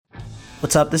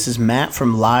What's up? This is Matt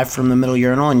from Live from the Middle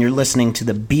Urinal, and you're listening to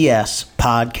the BS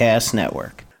Podcast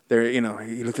Network. There, he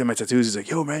looked at my tattoos. He's like,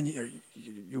 "Yo, man, you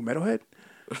a metalhead?"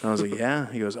 And I was like,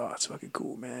 "Yeah." He goes, "Oh, it's fucking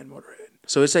cool, man, Motorhead."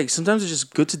 So it's like sometimes it's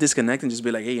just good to disconnect and just be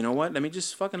like, "Hey, you know what? Let me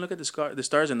just fucking look at the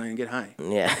stars and then get high."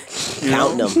 Yeah,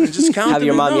 Count them. Just count. Have them.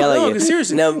 your mom yell at you.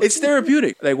 Seriously, No. it's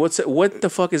therapeutic. Like, what the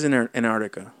fuck is in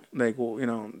Antarctica? Like, well,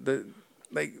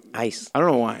 Ice. I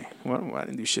don't know why. Why I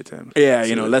didn't do shit to him? Yeah,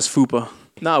 less fupa.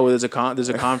 No, well, there's a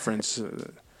conference,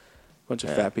 bunch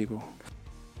of fat people.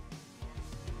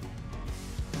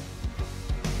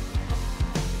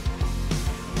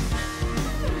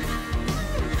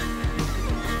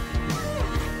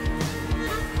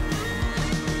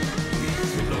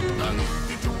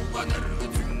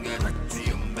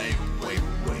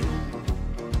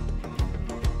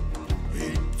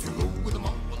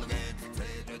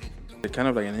 Kind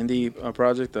of like an indie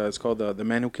project. It's called The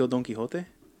Man Who Killed Don Quixote.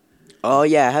 Oh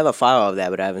yeah, I have a file of that,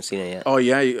 but I haven't seen it yet. Oh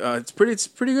yeah, it's pretty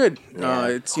good. Yeah.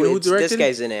 It's who directed this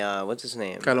guy's in it. What's his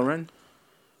name? Kylo Ren.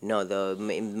 No, the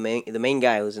main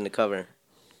guy who's in the cover.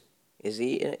 Is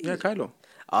he? Yeah, Kylo.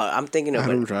 I'm thinking of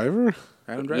Adam Driver.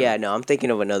 Yeah, no, I'm thinking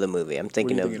of another movie. I'm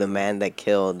thinking of the man that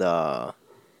killed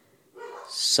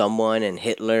someone and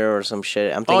Hitler or some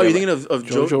shit. You're thinking of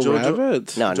Jojo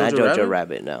Rabbit? No, not Jojo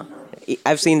Rabbit. No,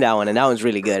 I've seen that one, and that one's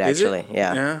really good actually.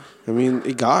 Yeah. I mean,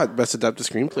 it got Best Adapted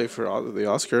Screenplay for all of the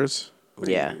Oscars.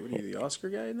 Yeah. Are you the Oscar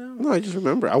guy now? No, I just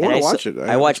remember. I want to watch it.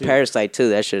 I watched Parasite too.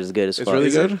 That shit is good as fuck. It's really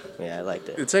good? Yeah, I liked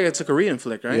it. It's a Korean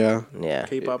flick, right? Yeah. Yeah.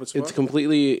 K-pop as well. It's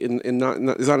completely it's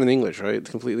not in English, right? It's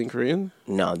completely in Korean?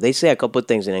 No, they say a couple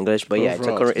things in English, but yeah, it's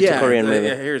a yeah, Korean movie.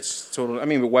 Yeah, here it's total. I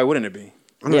mean, but why wouldn't it be?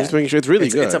 I'm just making sure it's really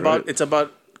good. It's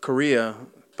about Korea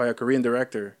by a Korean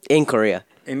director. In Korea.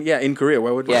 In Korea.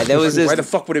 Why the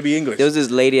fuck would it be English? There was this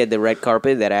lady at the red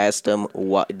carpet that asked him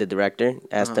the director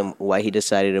asked him why he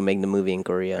decided to make the movie in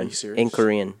Korea. Are you serious? In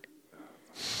Korean.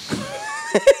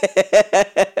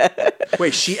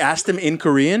 Wait, she asked him in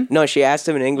Korean? No, she asked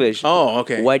him in English. Oh,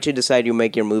 okay. Why'd you decide you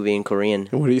make your movie in Korean?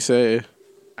 And what do you say?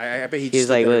 I bet he's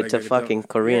like, well, it's a fucking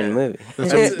Korean movie.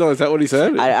 Is that what he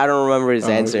said? I don't remember his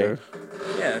answer.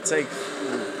 Okay. Yeah, it's like...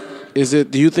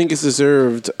 Do you think it's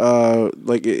deserved,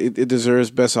 it deserves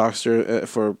Best Oscar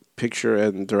for picture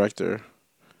and director?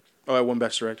 Oh, I won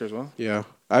Best Director as well? Yeah.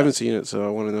 I haven't seen it, so I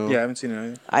want to know. Yeah, I haven't seen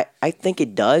it either. I think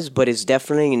it does, but it's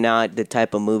definitely not the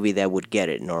type of movie that would get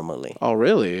it normally. Oh,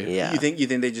 really? Yeah. You think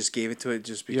they just gave it to it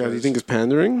just because? Yeah, do you think it's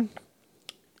pandering?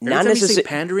 Every time you say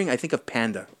pandering, I think of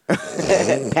panda.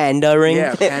 Pandering?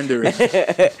 Yeah, pandering.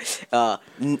 I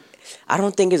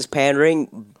don't think it's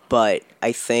pandering, but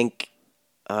I think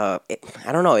I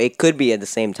don't know. It could be at the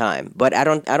same time, but I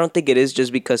don't think it is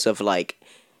just because of like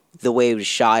the way it was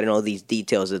shot and all these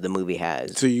details that the movie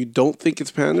has. So you don't think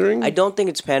it's pandering? I don't think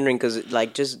it's pandering because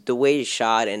like just the way it's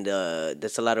shot and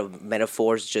there's a lot of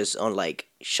metaphors just on like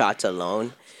shots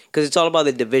alone because it's all about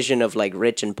the division of like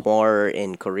rich and poor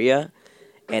in Korea,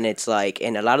 and it's like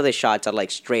and a lot of the shots are like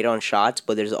straight on shots,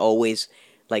 but there's always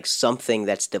like something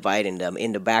that's dividing them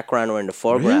in the background or in the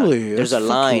foreground. Really? There's that's a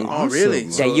line. Oh, really?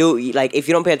 That you like if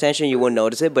you don't pay attention, you won't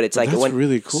notice it. But it's like that's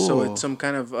really cool. So it's some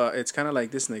kind of it's kind of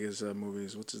like this nigga's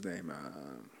movies. What's his name?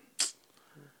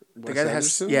 The guy that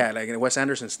has like Wes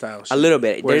Anderson style. A little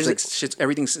bit. There's like shit's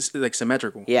everything's like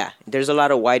symmetrical. Yeah, there's a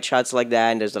lot of wide shots like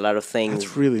that, and there's a lot of things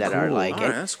that's really that cool. are like. Right,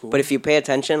 that's cool. But if you pay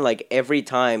attention, like every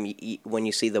time when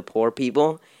you see the poor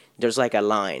people, there's like a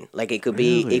line. Like it could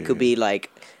be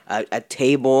like a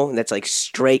table that's like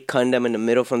straight condom in the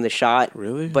middle from the shot.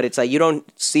 Really? But it's like you don't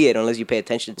see it unless you pay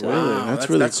attention to it. Wow, That's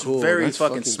really cool. Very that's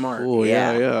fucking smart. Cool.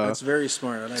 Yeah. Yeah. That's very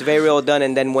smart. It's very well done.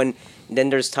 And then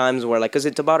there's times where like, cause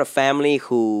it's about a family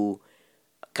who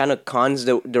kind of cons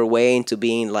their way into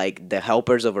being like the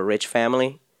helpers of a rich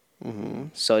family. Mm-hmm.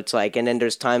 So it's like, and then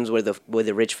there's times where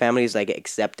the rich family is like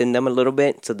accepting them a little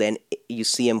bit. So then you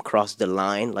see them cross the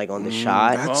line, like on the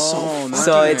shot. That's so nice.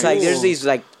 So it's like there's these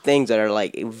like things that are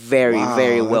like very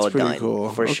very well done cool.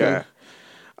 for sure.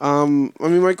 I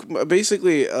mean, like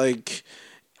basically, like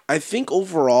I think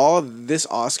overall this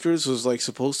Oscars was like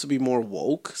supposed to be more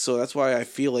woke, so that's why I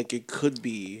feel like it could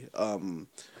be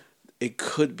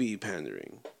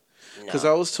pandering. Because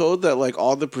I was told that like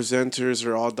all the presenters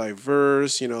are all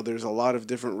diverse. You know, there's a lot of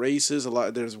different races.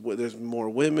 There's more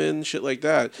women, shit like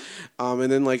that.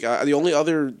 And then like the only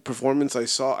other performance I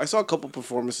saw a couple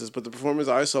performances, but the performance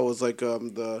I saw was like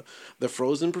the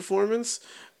Frozen performance.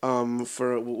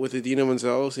 for with Idina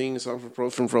Menzel singing a song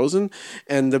from Frozen,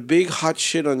 and the big hot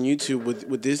shit on YouTube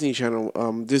with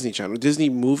Disney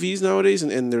movies nowadays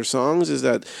and their songs is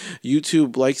that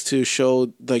YouTube likes to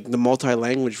show like the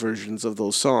multi-language versions of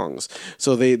those songs.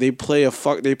 So they play a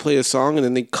song and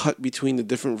then they cut between the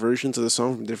different versions of the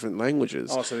song from different languages.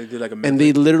 Oh, so they did like a and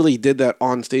they literally did that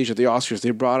on stage at the Oscars.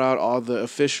 They brought out all the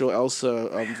official Elsa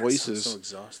voices. So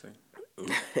exhausting.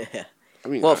 I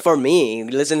mean, Well, for me,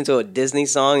 listening to a Disney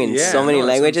song in so many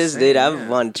languages, dude, I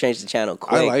want to change the channel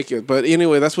quick. I like it, but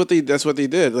anyway, that's what they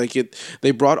did. Like they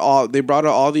brought out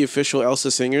all the official Elsa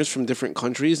singers from different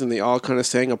countries, and they all kind of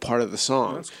sang a part of the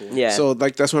song. That's cool. Yeah. So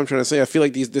like that's what I'm trying to say. I feel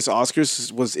like this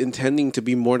Oscars was intending to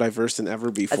be more diverse than ever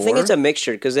before. I think it's a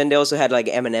mixture because then they also had like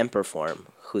Eminem perform,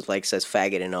 who like says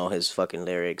faggot in all his fucking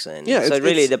lyrics, and Yeah, so it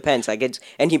really it's- depends. Like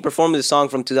and he performed the song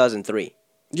from 2003.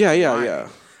 Yeah.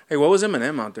 Hey, what was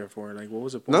Eminem out there for? Like, what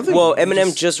was the point? Nothing. Well,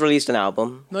 Eminem just released an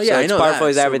album. No, yeah, so I it's know part that. for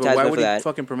his So, but advertisement why would for he that.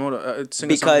 fucking promote sing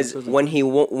a Because song when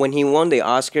he won the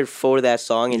Oscar for that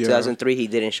song in Yeah. 2003, he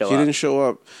didn't show He up. didn't show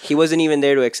up. He wasn't even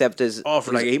there to accept his. oh,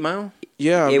 for like 8 Mile?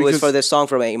 Yeah, It was because- for the song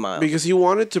from 8 Mile. because he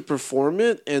wanted to perform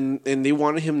it, and they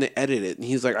wanted him to edit it, and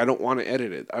he's like, I don't want to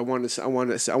edit it. I want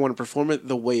to perform it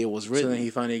the way it was So written. then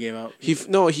he finally gave out.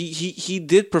 He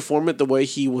did perform it the way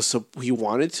he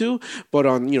wanted to, but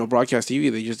on broadcast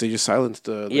TV they just silenced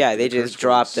the yeah, they the just curse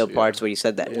dropped the words. parts where he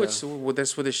said that. Which, well,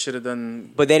 that's what they should have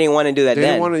done. But they didn't want to do that They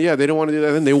then. didn't want to. Yeah, they didn't want to do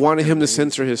that. Then they wanted him to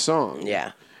censor his song.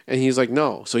 Yeah, and he's like,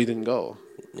 no, so he didn't go.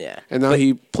 yeah. And now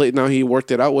he played. Now he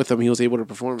worked it out with him. He was able to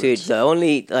perform Dude, it. the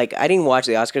only like I didn't watch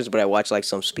the Oscars, but I watched like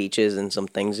some speeches and some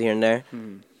things here and there.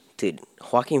 Dude,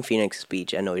 Joaquin Phoenix's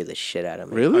speech annoyed the shit out of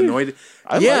me. Really? Annoyed.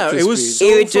 I Yeah, liked his it was speech.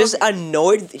 so It just fucking-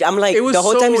 annoyed. I'm like It was the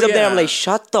whole so- time he's up there. I'm yeah. like,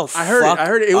 shut the fuck I heard it. I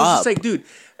heard it. It was up. just like, dude,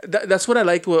 that's what I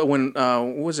liked when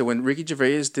what was it when Ricky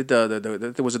Gervais did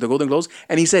the was it the Golden Globes,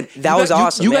 and he said That "You was guys- you-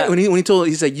 awesome, You, yeah. guys, when he told,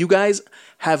 he's like, you guys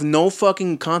have no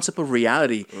fucking concept of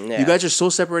reality. Yeah. You guys are so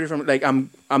separated from like I'm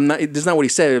not. This is not what he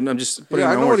said. I'm just putting. Yeah, it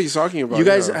I in know my what words. he's talking about, You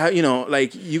guys, yeah.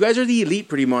 like you guys are the elite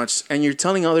pretty much, and you're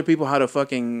telling other people how to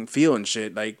fucking feel and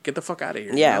shit. Like, get the fuck out of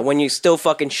here. Yeah, you know? when you still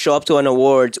fucking show up to an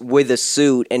awards with a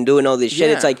suit and doing all this shit,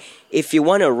 Yeah. it's like if you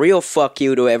want a real fuck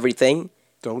you to everything,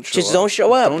 Don't show just up. don't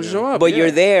show up. Don't show up, But yeah.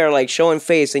 you're there, like showing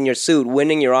face in your suit,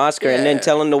 winning your Oscar, and then Yeah.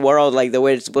 telling the world like the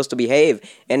way it's supposed to behave.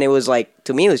 And it was like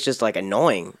to me, it was just like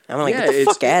annoying. I'm like, get the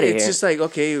fuck out of here. It's just like,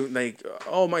 okay, like,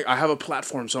 oh my, I have a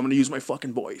platform, so I'm gonna use my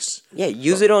fucking voice. Yeah,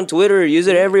 use it on Twitter, use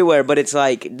it everywhere. But it's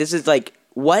like this is like.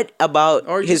 What about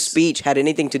Or his just- speech had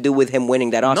anything to do with him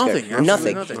winning that Oscar? Nothing,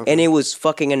 absolutely nothing. And it was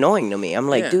fucking annoying to me. I'm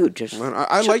like, Yeah. dude, just Man,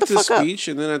 I shut liked the his fuck up. speech,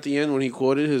 and then at the end when he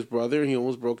quoted his brother, he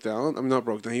almost broke down. I'm not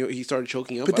broke down. He started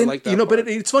choking up. But then I like that. you know, part. but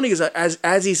it's funny because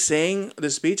as he's saying the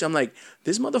speech, I'm like,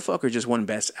 this motherfucker just won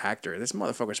Best Actor. This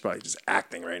motherfucker's probably just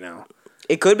acting right now.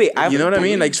 It could be. You know what I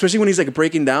mean? Like, especially when he's like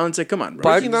breaking down. It's like, come on, bro.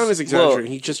 breaking down is exaggerating.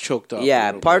 well, He just choked up. a Yeah,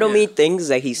 little part bit. of me thinks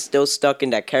that he's still stuck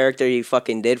in that character he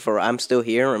fucking did for "I'm Still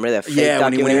Here." Remember that fake Yeah,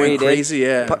 when he documentary went did? crazy,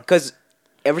 yeah. Because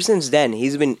ever since then,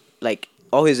 he's been like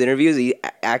all his interviews. He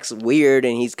acts weird,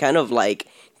 and he's kind of like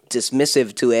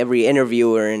dismissive to every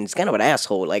interviewer, and he's kind of an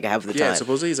asshole like half the Yeah, time.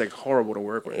 supposedly he's like horrible to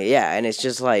work with. Yeah, and it's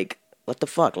just like, what the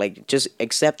fuck? Like, just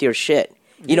accept your shit.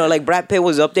 You know, like Brad Pitt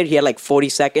was up there. He had like 40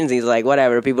 seconds. He's like,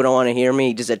 whatever. People don't want to hear me.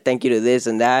 He just said thank you to this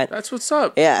and that. That's what's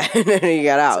up. Yeah, and then he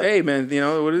got out. Hey, man, you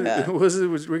know what? Yeah. What was it?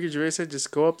 Was Ricky Gervais said?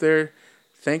 Just go up there,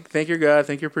 thank your God,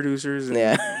 thank your producers, and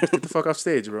Yeah. get the fuck off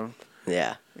stage, bro.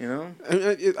 Yeah. You know?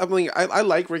 I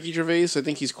like Ricky Gervais. I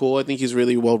think he's cool. I think he's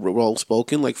really well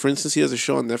spoken. Like for instance, he has a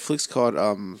show on Netflix called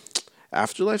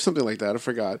Afterlife, something like that. I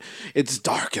forgot. It's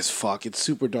dark as fuck. It's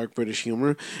super dark British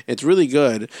humor. It's really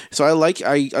good. So I like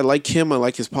him. I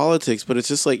like his politics. But it's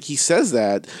just like he says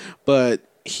that, but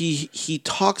he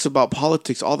talks about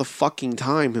politics all the fucking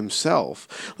time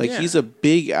himself. Like Yeah. he's a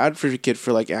big advocate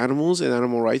for like animals and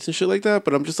animal rights and shit like that.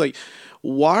 But I'm just like,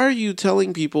 why are you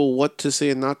telling people what to say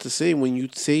and not to say when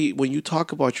you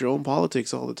talk about your own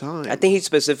politics all the time? I think he's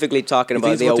specifically talking think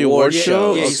about it's the about the award award show.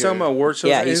 show? Yeah, he's Okay. talking about award shows.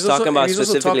 Yeah, and he's also- talking about and he's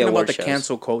also specifically talking about award the shows.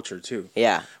 cancel culture too.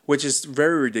 Yeah. Which is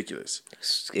very ridiculous.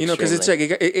 You know, because it's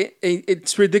Extremely. like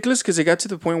it's ridiculous because it got to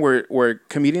the point where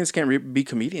comedians can't be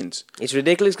comedians. It's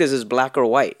ridiculous because it's black or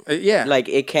white. Yeah. Like,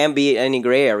 it can't be any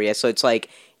gray area. So it's like,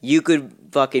 you could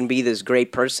fucking be this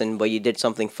great person, but you did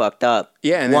something fucked up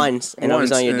Yeah, and then once, and all of a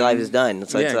sudden your and- life is done.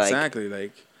 So yeah, it's like, exactly.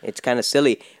 Like it's kind of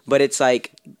silly. But it's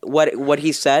like, what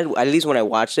he said, at least when I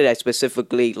watched it, I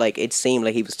specifically, like, it seemed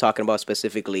like he was talking about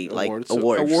specifically, like, Awards.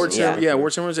 awards. awards, Yeah.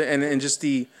 award ceremonies, and just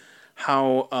the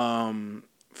how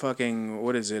fucking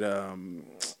what is it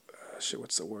shit,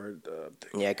 what's the word?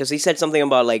 Yeah, because he said something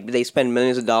about like they spend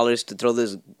millions of dollars to throw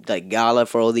this like gala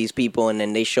for all these people, and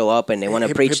then they show up and they want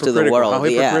to preach to the world. How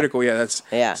hypocritical? Yeah, that's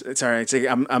Yeah. It's all right. It's like,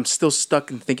 I'm still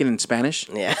stuck in thinking in Spanish.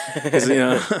 Yeah. 'Cause, you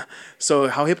know, so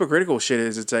how hypocritical shit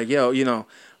is. It's like, yo, you know,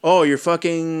 oh, you're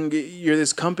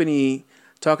this company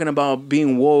talking about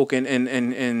being woke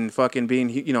and fucking being,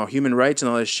 you know, human rights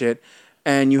and all this shit.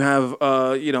 And you have,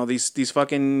 you know, these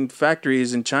fucking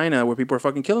factories in China where people are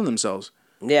fucking killing themselves.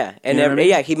 Yeah, and You know what I mean?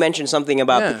 yeah, he mentioned something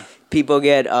about Yeah. people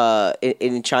get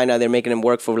in China they're making them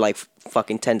work for like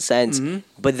fucking 10 cents, Mm-hmm.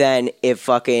 but then if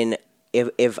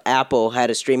Apple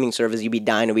had a streaming service, you'd be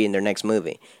dying to be in their next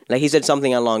movie. Like he said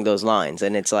something along those lines,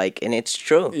 and it's like, and it's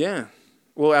true. Yeah.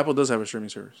 Well, Apple does have a streaming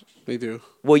service. They do.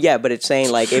 Well, yeah, but it's saying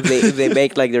like if they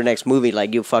make like their next movie,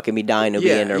 like you fucking be dying to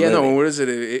be in their movie. No. What is it?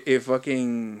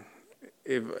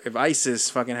 If ISIS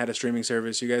fucking had a streaming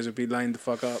service, you guys would be lined the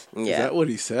fuck up. Is Yeah, that what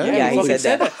he said? Yeah, he fucking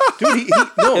said that.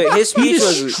 Dude, His he speech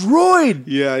was destroyed.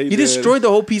 Yeah, he destroyed the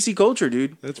whole PC culture,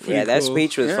 dude. That's pretty yeah, that cool.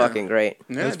 speech was Yeah. fucking great.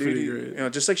 Yeah, That's dude. pretty great. You know,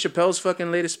 just like Chappelle's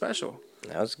fucking latest special.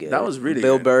 That was good. That was really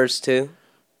Bill good. Burr's too.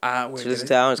 Wait, So did this it?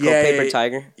 town, it's called Paper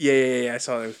Tiger. Yeah. I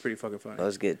saw that. It was pretty fucking funny. That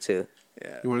was good too.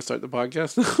 You want to start the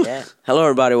podcast now? Yeah. Hello,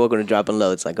 everybody. Welcome to Dropping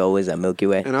Loads. Like always at Milky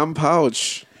Way. And I'm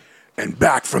Pouch. And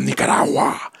back from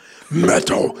Nicaragua,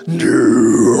 Metal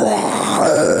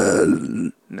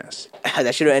Ness.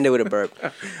 That should have ended with a burp.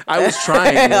 I was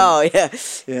trying. man. Oh yeah.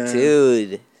 Yeah.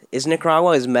 Dude, is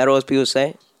Nicaragua as metal as people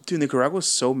say? Dude, Nicaragua's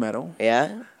so metal.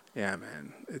 Yeah. Yeah,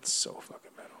 man. It's so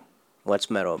fucking metal. What's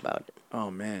metal about it?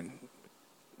 Oh man,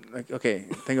 like okay,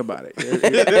 think about it.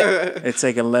 It's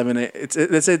like 11. It's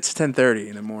 10:30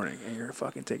 in the morning, and you're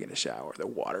fucking taking a shower. The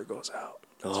water goes out.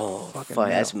 Oh, fucking fuck,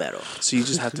 that's metal. metal. So you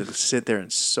just have to sit there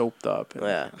and soaped up. And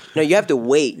Yeah. No, you have to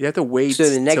wait. You have to wait. So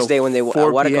the next till day when the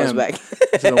 4 water comes PM back.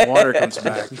 till the water comes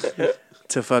back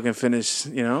to fucking finish.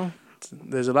 You know,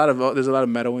 there's a lot of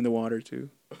metal in the water too.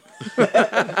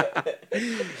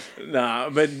 Nah,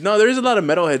 but no, there is a lot of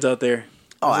metalheads out there.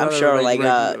 Oh, There's a I'm lot of, sure. Like,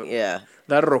 a yeah.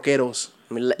 lot of rockeros.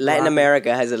 I mean, Latin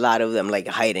America has a lot of them, like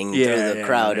hiding through the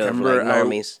crowd of like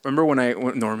normies. Remember when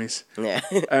normies? Yeah.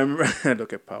 I remember.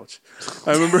 Look at Pouch.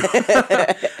 I remember.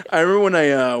 I remember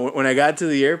when I got to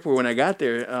the airport. When I got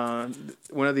there,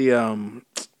 one of the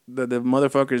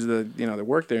motherfuckers that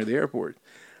work there at the airport.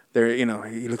 He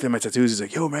looked at my tattoos. He's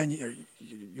like, "Yo, man,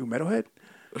 you metalhead?"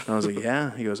 And I was like,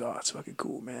 "Yeah." He goes, "Oh, it's fucking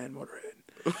cool, man, Motorhead."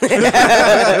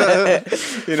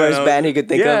 First band he could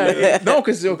think of. No,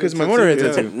 because my Motorhead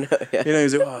tattoo. No, yeah.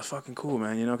 He's like, "Oh, it's fucking cool,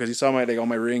 man." Because he saw all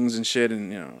my rings and shit,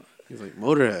 and He's like,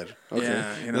 Motorhead. Okay.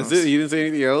 Yeah, That's it. He didn't say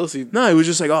anything else. No, he was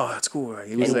just like, "Oh, that's cool." Like,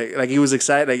 he was he was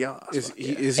excited. Like, "Yo, Is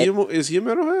he a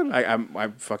metalhead? I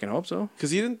fucking hope so."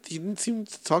 Because he didn't seem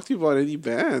to talk to you about any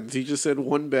bands. He just said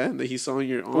one band that he saw in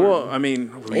your arm. Well, I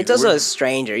mean, It's also a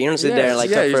stranger. You don't sit there and like.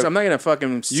 talk for- I'm not gonna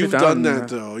fucking. You've sit done down that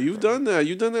though. You've done that.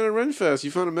 You've done that at Renfest.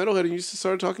 You found a metalhead and you just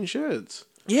started talking shits.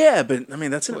 Yeah, but I mean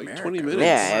that's in Like America. 20 minutes.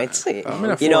 Yeah, it's I'm in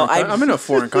a you know, I'm in a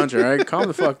foreign country. Right, calm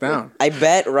the fuck down. I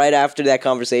bet right after that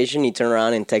conversation, he turned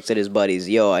around and texted his buddies,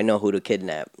 "Yo, I know who to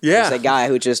kidnap." Yeah. It's a guy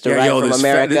who just arrived from this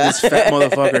America. this fat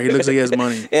motherfucker. He looks like he has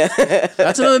money.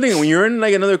 That's another thing. When you're in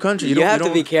like another country, you have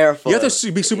to be careful. You have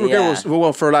to be super Yeah. careful.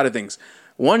 Well, for a lot of things.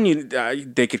 One,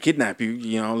 they could kidnap you.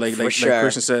 Like sure.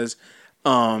 Christian says.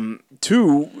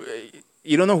 Two,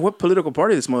 you don't know what political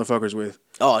party this motherfucker's with.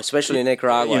 Oh, especially in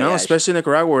Nicaragua. yeah. Especially in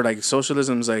Nicaragua, where like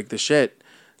socialism's like the shit,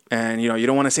 and you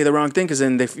don't want to say the wrong thing because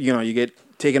then you get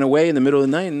taken away in the middle of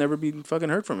the night and never be fucking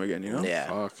heard from again.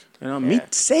 Yeah, Fuck. Me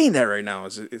saying that right now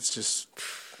it's just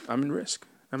I'm in risk.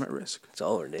 I'm at risk. it's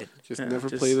over, dude. Just never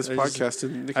play this podcast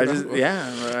in I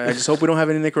Nicaragua. just hope we don't have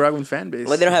any Nicaraguan fan base.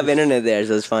 Well, they don't have internet there,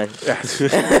 so it's fine.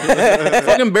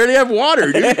 fucking barely have water,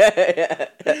 dude.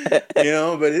 But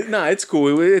it's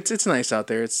cool. It's nice out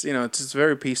there. It's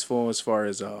very peaceful as far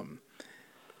as the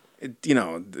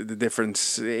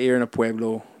difference. You're in a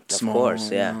pueblo, small. Of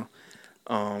course, yeah.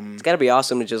 It's gotta be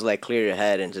awesome to just like clear your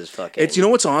head and just fucking. It's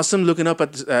what's awesome looking up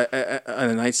at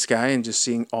a night sky and just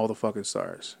seeing all the fucking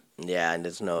stars. Yeah, and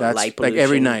there's no That's light like pollution.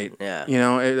 every night. Yeah.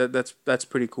 That's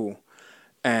pretty cool.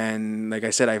 And like I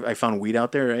said, I found weed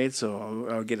out there, right? So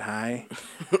I'll get high.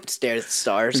 Stare at the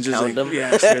stars, And just count them.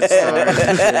 Yeah, stare at the stars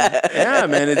and shit. Yeah,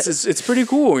 man, it's pretty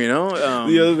cool, The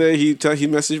other day he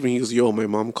messaged me. He goes, "Yo, my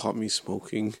mom caught me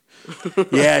smoking."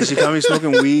 Yeah, she caught me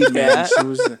smoking weed, man. Yeah. She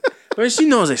was, she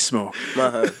knows I smoke,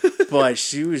 Uh-huh. but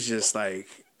she was just like,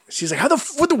 she's like, where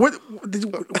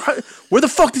the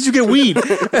fuck did you get weed?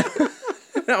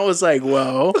 And I was like,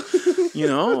 well,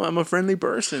 I'm a friendly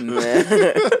person.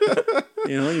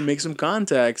 You make some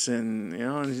contacts,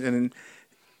 and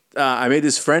I made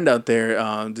this friend out there,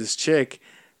 this chick,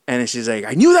 And she's like,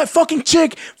 I knew that fucking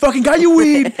chick fucking got you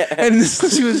weed. And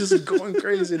she was just going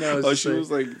crazy. And I was she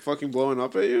was like fucking blowing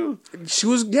up at you? she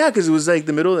was, yeah, because it was like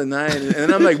the middle of the night. And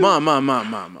then I'm like, Mom.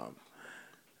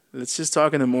 Let's just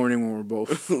talk in the morning when we're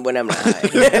both. When I'm not high.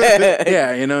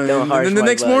 Yeah, you know. Don't And harsh then the my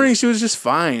next buzz. morning she was just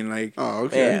fine. Like, Oh,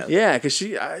 okay. Yeah. yeah, because the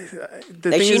Like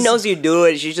thing she is, knows you do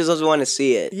it. She just doesn't want to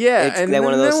see it. Yeah, It's and like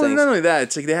one of those things. not only that,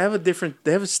 it's like they have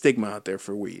a stigma out there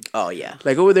for weed. Oh yeah.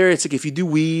 Like over there, it's like if you do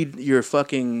weed, you're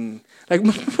fucking like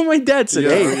my dad said.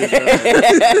 Hey,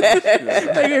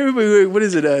 like everybody, what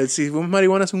is it? Si un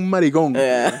marihuana es un maricón.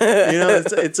 Yeah. You know,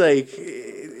 it's like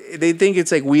they think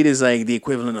it's like weed is like the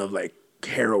equivalent of like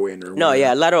heroin or No, whatever.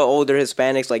 yeah, a lot of older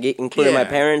Hispanics, like including my Yeah.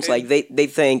 parents, like they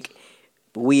think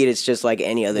weed is just like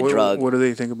any other drug. What do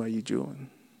they think about you, Jewel?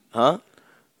 Huh?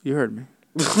 You heard me.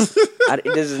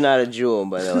 This is not a jewel,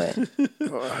 by the way.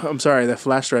 I'm sorry, that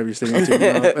flash drive you're sticking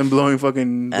to and blowing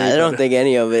fucking. I don't think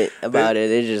any of it about it.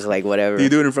 It's just like whatever. Do you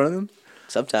do it in front of them?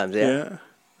 Sometimes, yeah.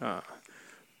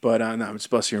 But no, I'm just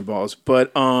busting your balls.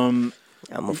 But I'm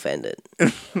offended.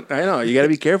 I know you got to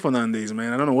be careful nowadays,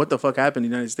 man. I don't know what the fuck happened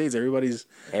in the United States. Everybody's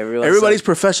Everyone's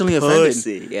professionally offended.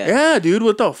 pussy, yeah. Dude,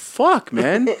 what the fuck,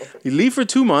 man? You leave for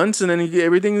 2 months and then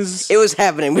everything's. It was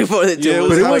happening before the two. Yeah, it but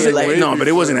was it happening wasn't. way No, but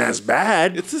it wasn't before. as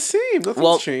bad. It's the same. Nothing's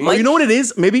Well, changed. Oh, you know what it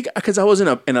is? Maybe because I was in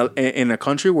a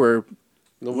country where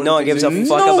Nobody No one gives a gives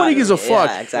fuck about nobody gives a it. fuck.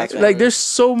 Yeah, exactly. Like there's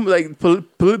so like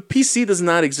PC does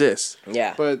not exist.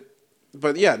 Yeah.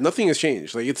 But yeah, nothing has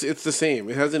changed. Like it's the same.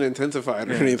 It hasn't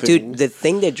intensified or anything. Dude, the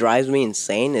thing that drives me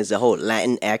insane is the whole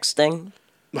Latin X thing.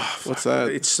 What's that?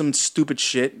 It's some stupid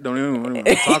shit. Don't even want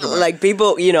to talk about. Like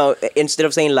people, instead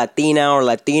of saying Latina or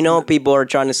Latino, people are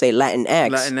trying to say Latin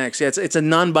X. Latinx. Yeah, it's a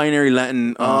non-binary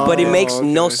Latin. But it makes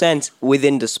no okay. sense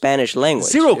within the Spanish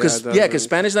language. Zero, Yeah, because it doesn't.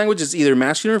 Spanish language is either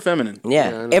masculine or feminine. Yeah,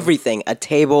 I know. everything. A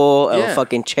table, Yeah. a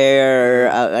fucking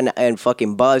chair, and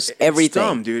fucking bus, everything. It's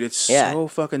dumb, dude. It's Yeah. so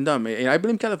fucking dumb. And I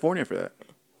blame California for that.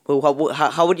 Well,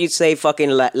 how would you say fucking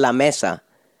la mesa?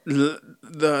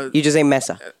 The You just say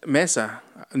mesa. mesa.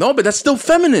 No, but that's still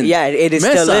feminine. Yeah, it is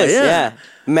Mesa, still is. yeah.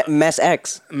 Yeah. Mes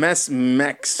X.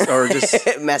 Mex, or just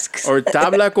Mesks. or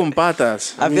tabla con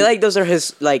patas. I feel like those are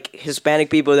Hispanic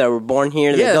people that were born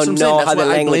here that Yeah, that's don't what I'm saying. know That's how the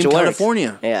why I language blame works.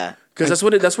 California. Yeah. Because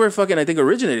that's where fucking I think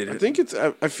originated. I think it's.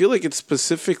 I feel like it's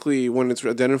specifically when it's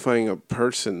identifying a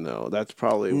person, though. That's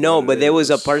probably No, what but it there was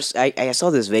a is. person. I saw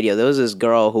this video. There was this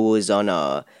girl who was on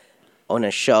a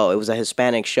show. It was a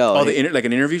Hispanic show. Oh, like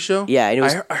an interview show. Yeah, and it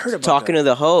was I heard about talking that. to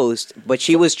the host, but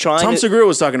she was trying. Tom to, Segura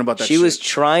was talking about that. She shit. was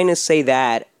trying to say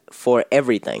that for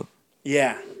everything.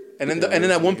 Yeah, and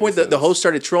then at one point the host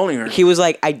started trolling her. He was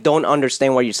like, "I don't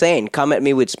understand what you're saying. Come at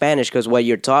me with Spanish because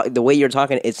the way you're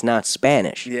talking, it's not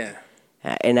Spanish." Yeah.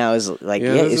 And I was like, Yeah,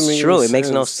 "Yeah, it doesn't it's make true. any It makes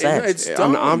no sense. sense." It's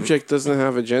dumb. An object doesn't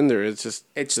have a gender. It's just.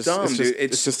 It's just, dumb, it's dude. just,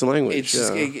 it's just a language. It's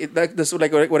yeah. that's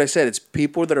like what I said. It's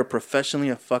people that are professionally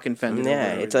a fucking offended.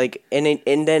 Yeah, it's like, and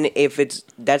then if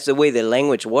that's the way the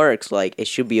language works, like it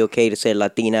should be okay to say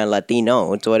Latina,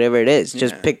 Latino, it's whatever it is.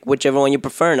 Just Yeah. pick whichever one you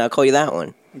prefer, and I'll call you that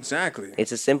one. exactly.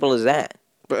 It's as simple as that.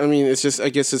 But I mean, it's just. I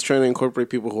guess it's trying to incorporate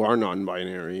people who are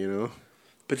non-binary. You know.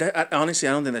 But that, honestly,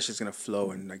 I don't think that shit's gonna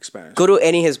flow in like Spanish. Go to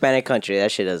any Hispanic country,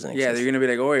 that shit doesn't Yeah, exist. they're gonna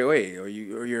be like, oh wait, are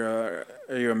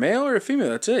you a male or a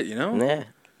female? That's it, you know. Yeah,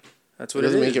 That's It what it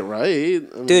doesn't is. make it right.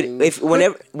 I dude. mean, If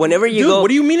whenever you Dude, go, what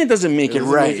do you mean it doesn't make it it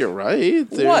doesn't right? make it right.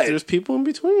 What? There's people in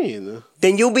between.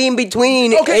 then you'll be in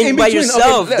between, Okay, and in by between,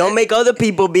 yourself. okay, Don't make other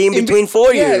people be in between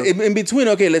for you. Yeah, in between.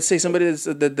 Okay, let's say somebody that's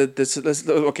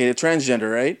okay, transgender,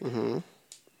 right?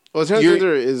 Well,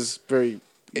 transgender is very.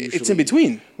 It's usually- in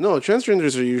between. No,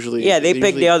 transgenders are usually. Yeah, they pick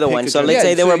usually the other pick one. a So gender. let's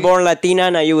say they were so born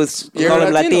Latina, now you would You're call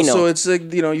them Latino, Latino. so it's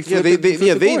like you Yeah, flip they it- you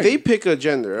flip the coin. they pick a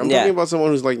gender. I'm Yeah. talking about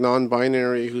someone who's like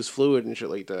non-binary, who's fluid and shit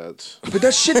like that. But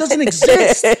that shit doesn't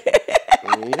exist.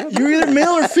 You're either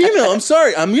male or female. I'm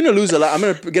sorry. I'm gonna lose a lot. I'm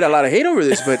gonna get a lot of hate over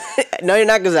this, but No, you're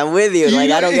not, because I'm with you.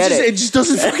 Like, I don't get It just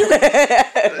doesn't.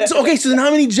 Okay, so then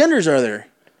how many genders are there?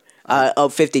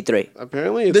 53.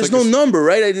 Apparently, it's There's like no a, number,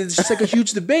 right? It's just like a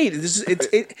huge debate.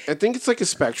 I think it's like a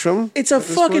spectrum. It's a at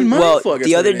this fucking point. mind Well, fuck.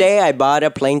 the other day I bought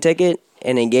a plane ticket,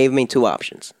 and it gave me two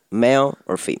options: male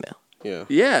or female. Yeah.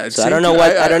 Yeah. So I don't know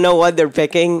what I don't know what they're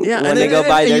picking Yeah, when they go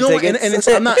buy their you know what, tickets.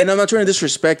 and I'm not trying to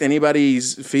disrespect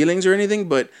anybody's feelings or anything,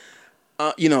 but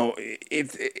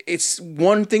it's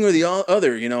one thing or the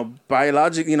other. You know,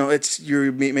 biologic. You know, it's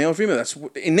your male or female. That's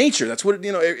in nature. That's what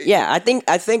you know. Yeah, I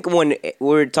think when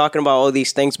we're talking about all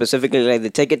these things, specifically like the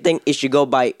ticket thing, it should go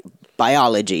by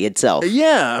biology itself.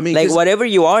 Yeah, I mean, Like 'cause- whatever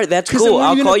you are, that's 'cause then cool. what are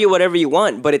I'll you call gonna- you whatever you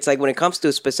want. But it's like when it comes to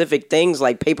specific things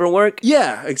like paperwork.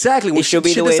 Yeah, exactly. When should be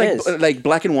shit the way that's it is. like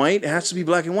black and white, it has to be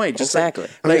black and white. Just Exactly.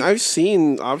 I mean, I've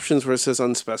seen options where it says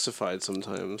unspecified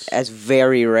sometimes. That's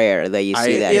very rare that you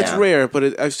see that. It's now. rare, but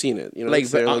I've seen it. You know, like,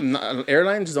 it's there,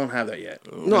 airlines don't have that yet.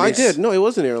 no, I did. No, it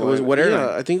was an airline. was what airline?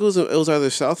 Yeah, I think it was either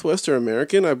Southwest or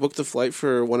American. I booked a flight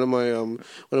for one of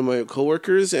my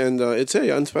coworkers, and it's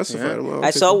unspecified. Yeah. I'm like, I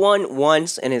okay, saw cool. one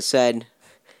once, and it said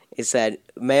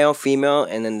male, female,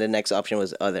 and then the next option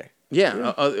was other.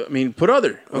 Yeah, I mean, put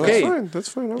other. Okay, That's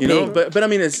fine. you know, but I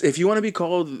mean, if you want to be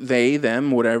called they,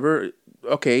 them, whatever,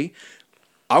 okay,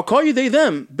 I'll call you they,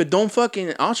 them, but don't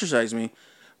fucking ostracize me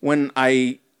when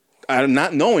I'm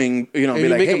not knowing, you know, And be you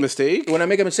like, make a hey, mistake? When I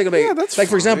make a mistake, I'm like, Yeah, that's like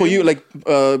for example, fine. you like,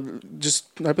 just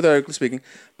hypothetically speaking,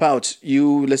 Pouch,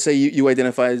 let's say you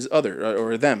identify as other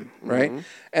or them, right?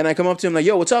 And I come up to him like,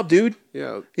 yo, what's up, dude?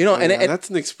 Yeah, You know, and that's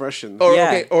an expression. Or Yeah.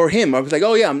 okay, or him. I was like,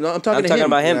 oh yeah, I'm talking to him.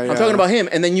 about him. I'm Yeah, talking yeah. about him.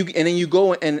 And then you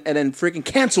go and then freaking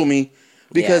cancel me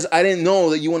because Yeah. I didn't know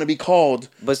that you want to be called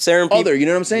But certain people, other. You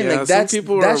know what I'm saying? Yeah, like some that's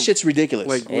people that are, shit's ridiculous.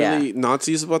 like Yeah. really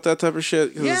Nazis about that type of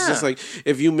shit. 'Cause it's Yeah. just like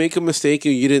if you make a mistake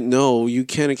and you didn't know, you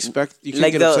can't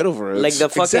like get upset over it. like the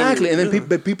fucking exactly. And then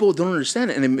but people don't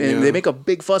understand it, and Yeah. they make a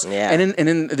big fuss. Yeah. And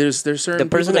then there's certain the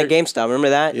person people at GameStop. Remember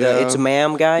that? Yeah. It's a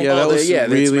ma'am guy. yeah, that Oh, was yeah,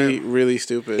 that's really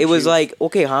stupid. It was She- like,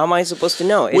 okay, how am I supposed to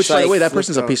know? It's Which, by like, the way, that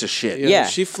person's a out. piece of shit. Yeah.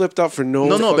 she flipped out for no.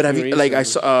 No, but have fucking you like I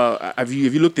reason. saw? Have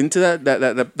you looked into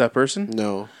that person?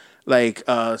 No. Like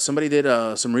somebody did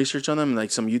some research on them,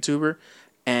 like some YouTuber,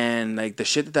 and like the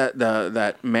shit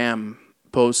that ma'am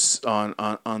posts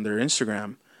on their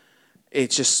Instagram,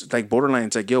 it's just like borderline.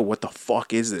 It's like, yo, what the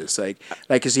fuck is this? Like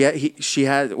cause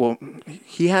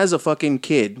he has a fucking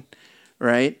kid,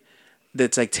 right?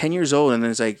 That's like 10 years old, and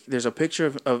there's a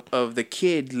picture of the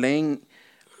kid laying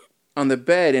on the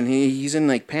bed, and he's in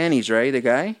like panties, right? The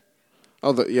guy.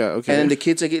 Oh, yeah. Okay. And then the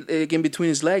kid's like in between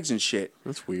his legs and shit.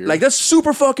 That's weird. Like that's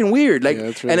super fucking weird. Like, Yeah,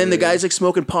 that's and really then the weird. guy's like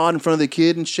smoking pot in front of the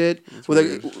kid and shit.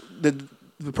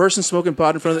 The person smoking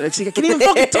pot in front of I can't even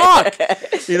fucking talk.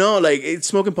 You know, like it's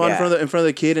smoking pot Yeah. in front of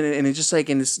the kid, and it's just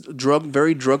like in this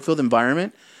very drug filled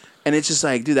environment. And it's just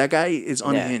like, dude, that guy is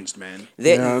unhinged, man.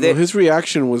 Yeah, no, his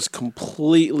reaction was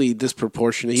completely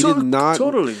disproportionate. He did not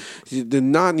totally. He did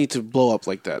not need to blow up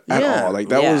like that at Yeah. all. Like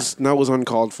that Yeah. was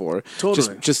uncalled for.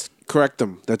 Totally. Just correct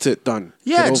them. That's it. Done.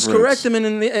 Yeah, Get just over it. correct them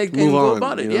and Move go on,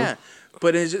 about it. you know? Yeah,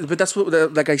 but that's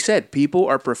what, like I said, people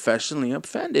are professionally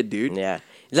offended, dude. Yeah,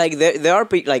 like there are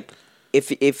people like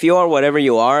if you are whatever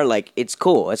you are, like it's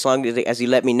cool as long as you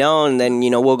let me know, and then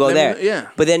we'll go Let me there. know, yeah.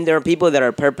 But then there are people that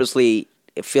are purposely.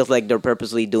 It feels like they're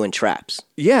purposely doing traps,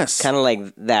 Yes, kind of like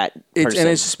that. It's, and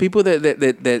it's just people that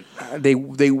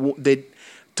they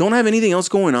don't have anything else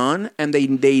going on, and they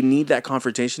need that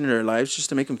confrontation in their lives just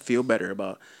to make them feel better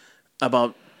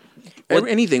about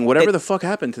anything, whatever the fuck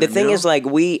happened to The them. thing you know? is, like,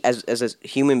 we as a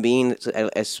human being,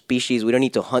 as species, we don't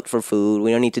need to hunt for food.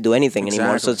 We don't need to do anything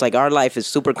anymore. So Exactly. it's like our life is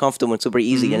super comfortable and super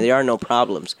easy, and there are no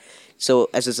problems.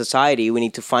 So as a society, we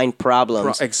need to find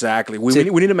problems. Exactly. We to- need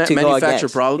to to go manufacture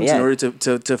against. problems Yeah. in order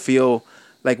to feel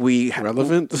like we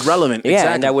Relevant? Relevant. Yeah,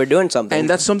 exactly. and that we're doing something. And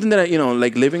that's something that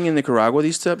like living in Nicaragua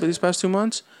these past 2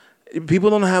 months. People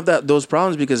don't have those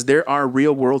problems because there are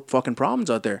real world fucking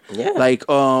problems out there. Yeah. Like,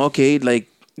 okay, like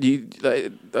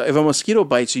if a mosquito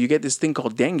bites you, you get this thing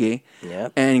called dengue. Yeah.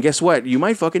 And guess what? You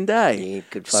might fucking die. You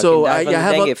could fucking die from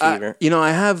the dengue fever.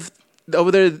 I have over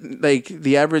there, like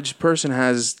the average person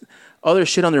has other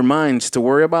shit on their minds to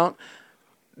worry about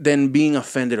than being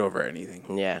offended over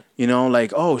anything. Yeah. You know,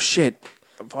 like, oh shit,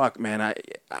 fuck, man,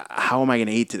 how am I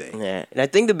gonna eat today? Yeah, and I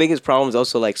think the biggest problem is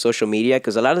also like social media,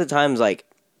 because a lot of the times, like,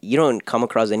 you don't come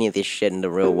across any of this shit in the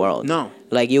real world. No.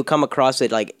 Like, you come across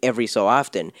it like every so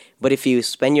often, but if you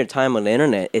spend your time on the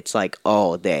internet, it's like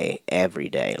all day, every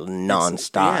day,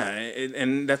 nonstop. Yeah,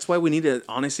 and that's why we need to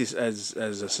honestly, as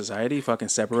a society, fucking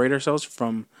separate ourselves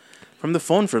from the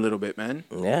phone for a little bit, man.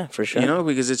 Yeah, for sure. You know,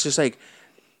 because it's just like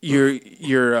you're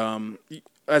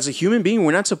as a human being,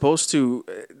 we're not supposed to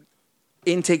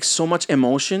intake so much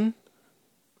emotion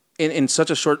in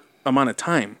such a short amount of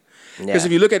time. Because Yeah.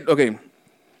 if you look at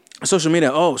social media,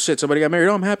 oh shit, somebody got married,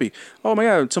 oh I'm happy. Oh my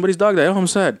god, somebody's dog died, oh I'm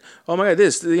sad. Oh my god,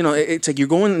 this, it's like you're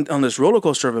going on this roller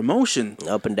coaster of emotion.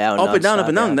 Up and down, Up and down, up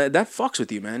and nonstop, down. yeah. That fucks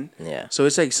with you, man. Yeah. So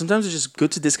it's like sometimes it's just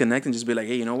good to disconnect and just be like,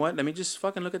 hey, you know what? Let me just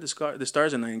fucking look at the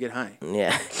stars and get high.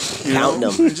 Yeah, You count know?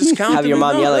 them. Just count Have them. your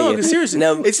mom yell at you. Seriously,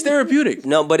 No, it's therapeutic.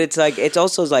 No, but it's like it's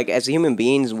also like as human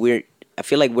beings, I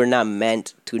feel like we're not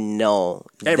meant to know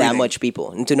that Everything. much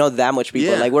people and to know that much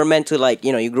people. Yeah. Like we're meant to, like,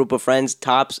 your group of friends,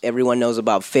 tops, everyone knows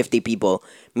about 50 people,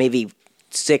 maybe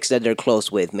 6 that they're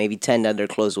close with, maybe 10 that they're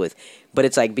close with. But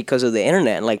it's like because of the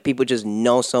internet, like people just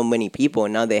know so many people,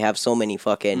 and now they have so many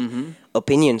fucking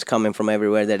opinions coming from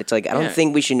everywhere that it's like I don't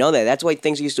think we should know that. That's why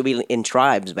things used to be in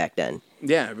tribes back then.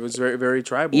 Yeah, it was very, very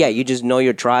tribal. Yeah, you just know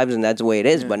your tribes, and that's the way it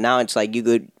is. But now it's like you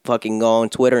could fucking go on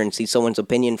Twitter and see someone's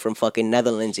opinion from fucking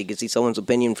Netherlands. You could see someone's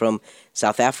opinion from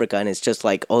South Africa, and it's just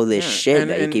like, oh, this shit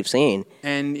that you keep seeing.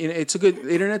 And you know, it's a good.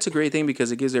 The internet's a great thing because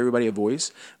it gives everybody a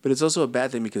voice, but it's also a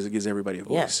bad thing because it gives everybody a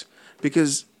voice.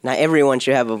 Because not everyone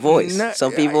should have a voice.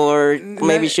 Some people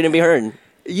maybe shouldn't be heard.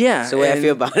 Yeah, that's the way I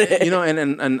feel about it. You know,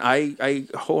 and I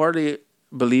wholeheartedly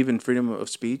believe in freedom of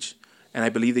speech. And I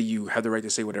believe that you have the right to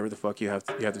say whatever the fuck you have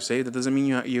to say. That doesn't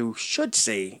mean you should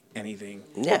say anything.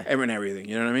 Yeah. And everything.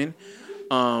 You know what I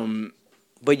mean?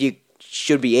 But you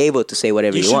should be able to say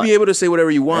whatever you want. You should be able to say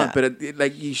whatever you want, but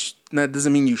that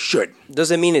doesn't mean you should.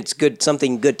 Doesn't mean it's good.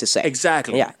 Something good to say.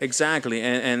 Exactly. Yeah. Exactly.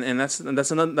 And that's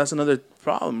another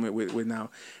problem with now,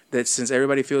 that since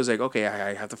everybody feels like, okay,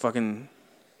 I have to fucking.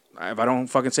 If I don't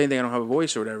fucking say anything, I don't have a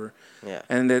voice or whatever. Yeah.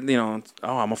 And then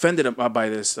I'm offended by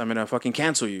this. I'm gonna fucking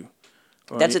cancel you.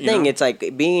 That's the thing. It's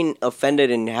like being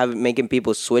offended and making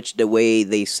people switch the way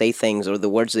they say things or the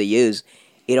words they use.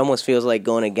 It almost feels like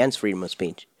going against freedom of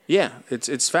speech. Yeah,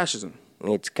 it's fascism.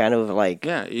 It's kind of like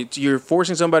you're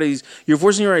forcing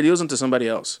your ideals onto somebody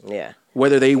else. Yeah,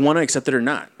 whether they want to accept it or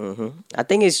not. Mm-hmm. I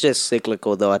think it's just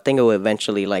cyclical, though. I think it will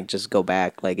eventually just go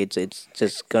back. Like it's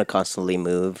just gonna constantly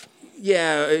move.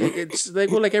 Yeah, it's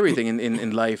like everything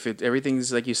in life.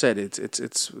 Everything's like you said. It's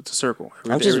a circle.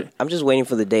 I'm just waiting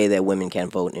for the day that women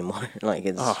can't vote anymore. Like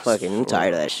I'm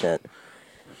tired of that shit.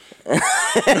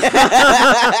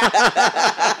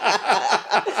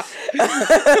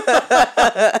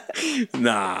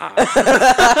 Nah.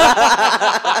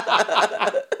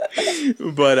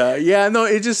 But yeah, no,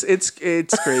 it's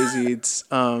crazy.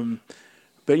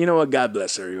 But you know what? God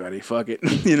bless everybody. Fuck it.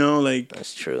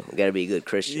 That's true. You gotta be good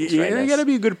Christians. Yeah, right? You gotta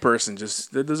be a good person.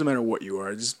 Just that doesn't matter what you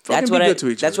are. Just fucking be good to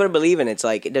each other. That's what I believe in. It's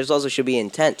like there's also should be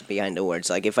intent behind the words.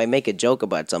 Like if I make a joke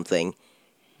about something,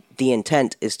 the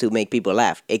intent is to make people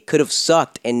laugh. It could have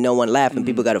sucked and no one laughed and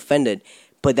people got offended,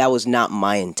 but that was not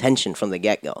my intention from the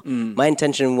get-go. My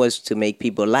intention was to make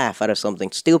people laugh out of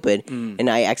something stupid, and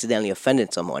I accidentally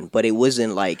offended someone. But it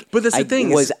wasn't like I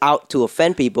was out to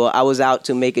offend people. I was out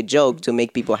to make a joke to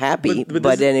make people happy,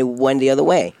 but then it went the other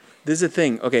way. This is the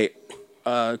thing. Okay,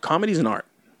 comedy is an art.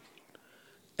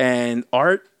 And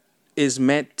art is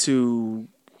meant to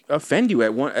offend you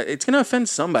at one. It's going to offend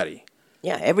somebody.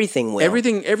 Yeah, everything will.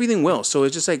 Everything will. So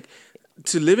it's just like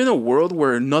to live in a world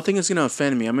where nothing is going to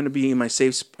offend me. I'm going to be in my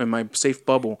safe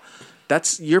bubble.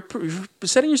 You're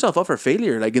setting yourself up for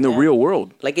failure, like in the real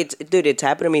world. Like it's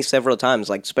happened to me several times.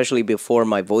 Like especially before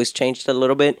my voice changed a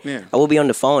little bit. Yeah. I will be on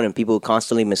the phone and people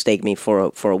constantly mistake me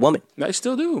for a woman. I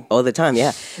still do all the time.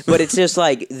 Yeah, but it's just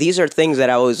like these are things that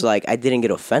I was like I didn't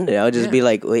get offended. I would just be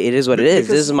like, it is what it is.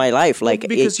 This is my life. Like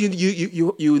because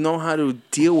you know how to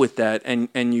deal with that,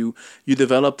 and you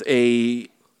developed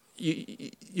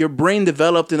your brain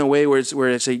developed in a way where it's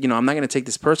I'm not going to take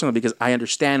this personal because I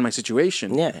understand my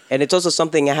situation. Yeah, and it's also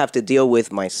something I have to deal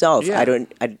with myself. Yeah.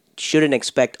 I shouldn't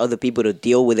expect other people to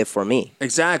deal with it for me.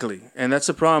 Exactly, and that's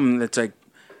the problem. It's like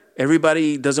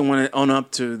everybody doesn't want to own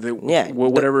up to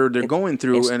whatever they're going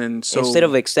through, and then so instead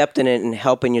of accepting it and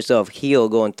helping yourself heal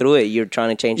going through it, you're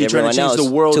trying to change everyone else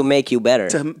to make you better.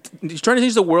 You're trying to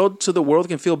change the world so the world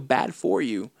can feel bad for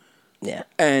you. Yeah,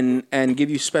 and give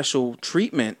you special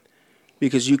treatment.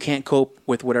 Because you can't cope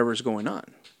with whatever's going on.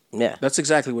 Yeah. That's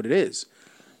exactly what it is.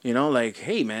 Like,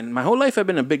 hey, man, my whole life I've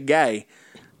been a big guy.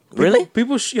 Really?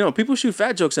 People shoot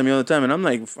fat jokes at me all the time, and I'm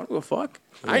like, fuck.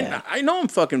 Yeah. I know I'm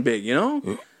fucking big,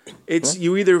 It's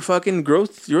you either fucking grow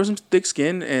some thick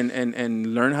skin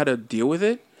and learn how to deal with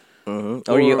it.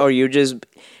 Mm-hmm. Or you're just...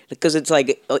 Because it's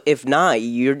like, if not,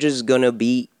 you're just going to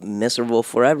be miserable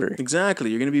forever. Exactly.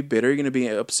 You're going to be bitter. You're going to be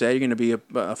upset. You're going to be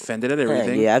offended at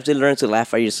everything. You have to learn to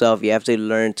laugh at yourself. You have to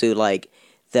learn to,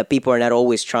 that people are not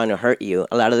always trying to hurt you.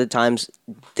 A lot of the times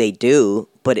they do,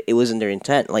 but it wasn't their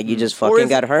intent. Like, you just fucking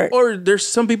got hurt. Or there's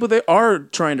some people that are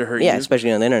trying to hurt you. Yeah,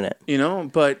 especially on the internet.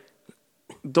 But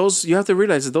you have to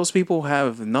realize that those people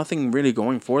have nothing really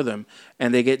going for them,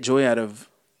 and they get joy out of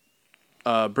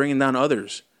bringing down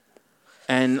others.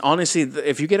 And honestly,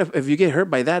 if you get hurt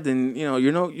by that, then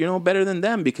you're no better than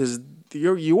them because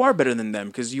you are better than them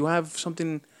because you have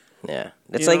something. Yeah,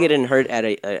 it's like getting hurt at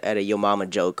a your mama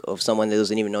joke of someone that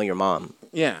doesn't even know your mom.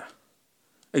 Yeah,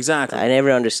 exactly. I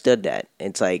never understood that.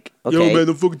 It's like, okay, yo man,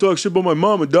 don't fucking talk shit about my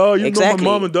mama, dog. You know my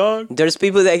mama, dog. There's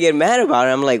people that get mad about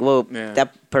it. I'm like, well,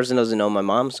 that person doesn't know my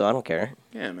mom, so I don't care.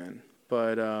 Yeah, man.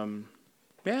 But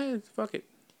yeah, fuck it.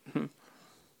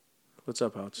 What's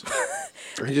up, Pouch?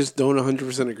 I just don't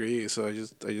 100% agree. So I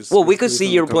just. Well, we could see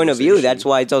your point of view. That's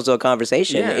why it's also a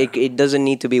conversation. Yeah. It doesn't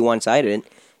need to be one sided.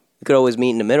 You could always meet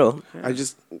in the middle.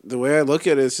 The way I look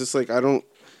at it is just like, I don't,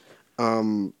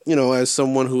 as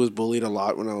someone who was bullied a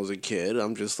lot when I was a kid,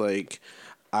 I'm just like,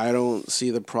 I don't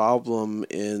see the problem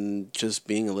in just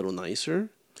being a little nicer.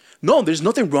 No, there's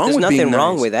nothing wrong There's with being nothing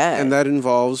wrong nice. with that. And that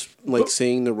involves like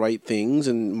saying the right things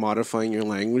and modifying your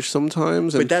language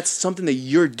sometimes. But that's something that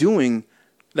you're doing,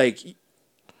 like,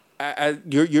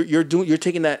 you're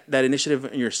taking that initiative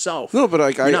in yourself. No, but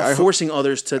like you're not forcing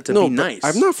others to be nice.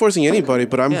 I'm not forcing anybody,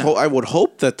 but Yeah. I would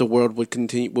hope that the world would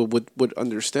continue would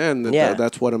understand that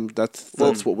that's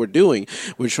what we're doing.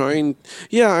 We're trying.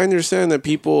 Yeah, I understand that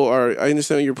people are. I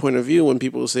understand your point of view when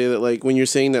people say that, like, when you're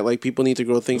saying that, like, people need to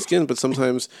grow thick skin, but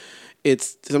sometimes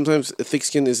thick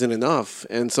skin isn't enough,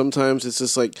 and sometimes it's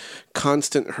just like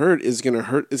constant hurt is gonna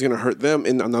hurt them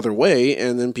in another way,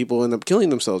 and then people end up killing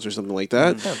themselves or something like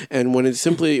that. Mm-hmm. And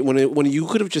when you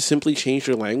could have just simply changed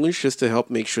your language just to help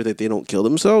make sure that they don't kill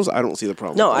themselves, I don't see the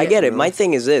problem. No, I get it. My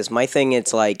thing is this.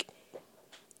 It's like,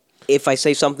 if I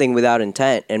say something without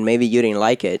intent and maybe you didn't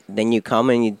like it, then you come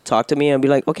and you talk to me and be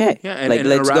like, okay, yeah, and, like, and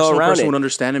let's a go rational around person it. would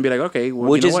understand and be like, okay, well,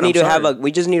 We you know just what? need I'm to sorry.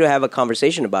 we just need to have a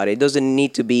conversation about it. It doesn't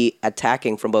need to be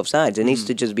attacking from both sides. It needs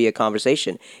to just be a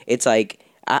conversation. It's like,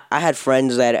 I had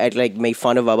friends that I'd like make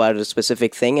fun of about a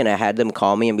specific thing, and I had them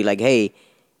call me and be like, hey,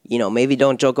 maybe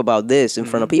don't joke about this in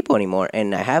front of people anymore.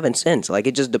 And I haven't since. Like,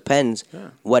 it just depends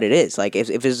what it is. Like, if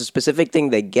it's a specific thing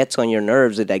that gets on your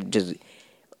nerves, that like just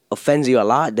offends you a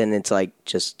lot, then it's like,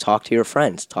 just talk to your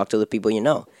friends, talk to the people you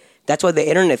know. That's why the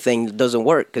internet thing doesn't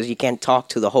work, because you can't talk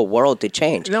to the whole world to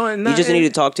change. No, you just need to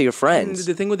talk to your friends.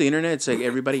 The thing with the internet, it's like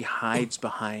everybody hides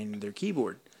behind their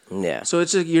keyboard. Yeah. So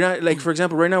it's like, you're not, like, for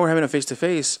example, right now we're having a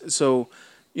face-to-face, so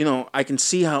I can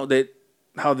see how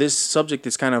this subject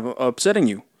is kind of upsetting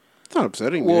you. It's not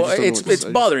upsetting me. Well, it's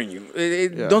bothering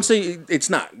you. Don't say it's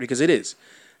not, because it is.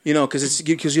 Because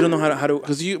you don't know how to.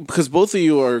 Because both of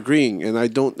you are agreeing, and I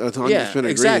don't 100%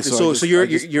 agree. Exactly. So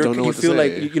you feel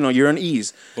like you're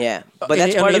unease. Yeah, but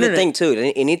that's part of the thing too.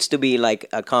 It needs to be like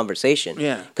a conversation.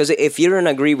 Yeah. Because if you don't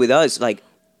agree with us, like,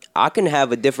 I can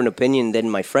have a different opinion than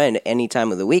my friend any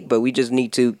time of the week, but we just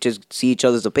need to just see each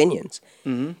other's opinions.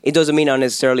 Mm-hmm. It doesn't mean I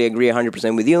necessarily agree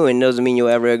 100% with you, and it doesn't mean you'll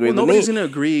ever agree with me. Nobody's going to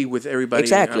agree with everybody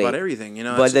about everything.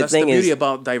 But that's the beauty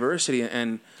about diversity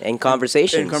and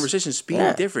conversations. And conversations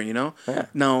being different. Yeah.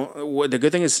 Now, the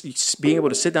good thing is being able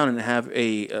to sit down and have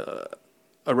a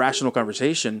rational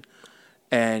conversation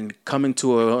and coming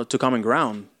to common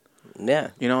ground. Yeah.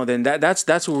 Then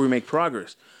that's where we make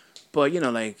progress. But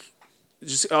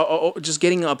just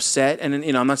getting upset, and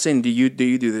then, I'm not saying do you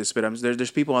do this, but there's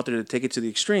people out there that take it to the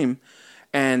extreme,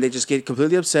 and they just get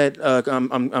completely upset.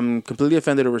 I'm completely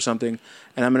offended over something,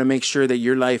 and I'm gonna make sure that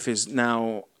your life is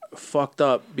now fucked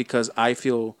up because I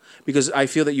feel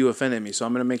that you offended me. So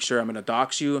I'm gonna make sure I'm gonna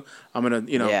dox you. I'm gonna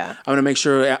I'm gonna make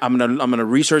sure I'm gonna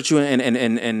research you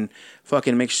and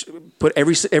fucking put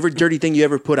every dirty thing you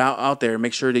ever put out there.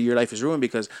 Make sure that your life is ruined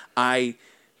because I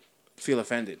feel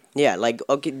offended. Yeah, like,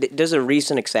 okay, there's a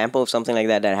recent example of something like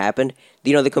that happened.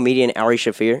 Do you know the comedian Ari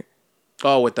Shaffir?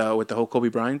 Oh, with the whole Kobe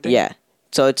Bryant thing? Yeah.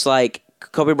 So it's like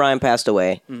Kobe Bryant passed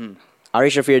away. Mm-hmm. Ari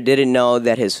Shaffir didn't know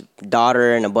that his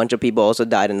daughter and a bunch of people also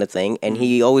died in the thing, and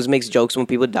he always makes jokes when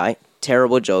people die.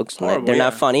 Terrible jokes. Horrible, they're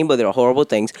not funny, but they're horrible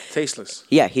things. Tasteless.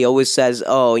 Yeah, he always says,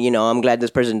 "Oh, I'm glad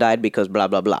this person died because blah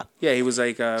blah blah." Yeah, he was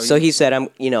like. So he said,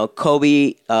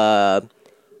 Kobe."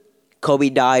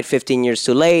 Kobe died 15 years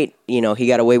too late. He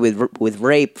got away with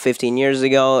rape 15 years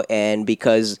ago, and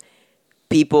because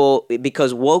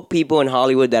woke people in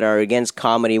Hollywood that are against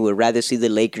comedy would rather see the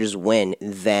Lakers win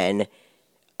than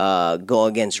go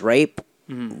against rape.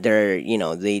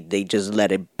 Mm-hmm. They just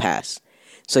let it pass.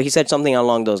 So he said something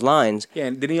along those lines. Yeah,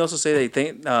 and didn't he also say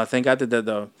that thank God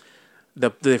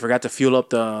that they forgot to fuel up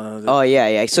the. Oh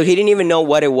yeah. So he didn't even know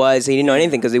what it was. He didn't know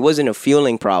anything because it wasn't a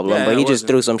fueling problem. But he just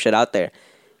threw some shit out there.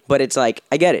 But it's like,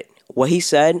 I get it. What he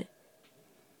said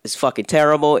is fucking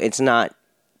terrible. It's not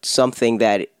something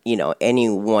that,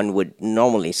 anyone would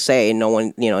normally say. No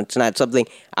one, it's not something.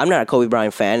 I'm not a Kobe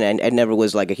Bryant fan, and I never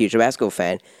was like a huge basketball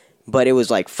fan. But it was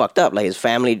like fucked up. Like his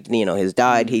family, his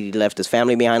died. He left his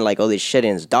family behind, like all this shit,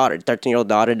 and his daughter, 13-year-old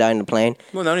daughter, died in the plane.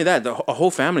 Well, not only that, a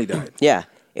whole family died. Yeah.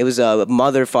 It was a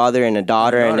mother, father, and a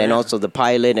daughter, and then also the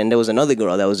pilot, and there was another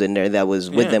girl that was in there that was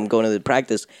with them going to the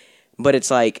practice. But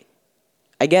it's like,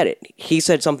 I get it. He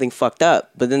said something fucked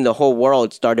up, but then the whole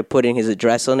world started putting his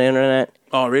address on the internet.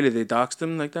 Oh, really? They doxed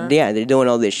him like that? Yeah, they're doing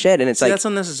all this shit, and it's like that's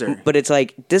unnecessary. But it's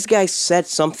like, this guy said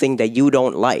something that you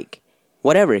don't like.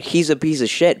 Whatever, he's a piece of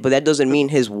shit, but that doesn't mean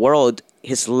his world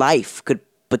his life could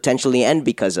potentially end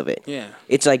because of it. Yeah.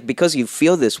 It's like, because you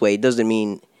feel this way, it doesn't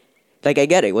mean, like, I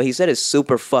get it. What he said is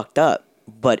super fucked up,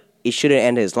 but it shouldn't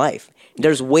end his life.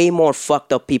 There's way more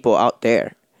fucked up people out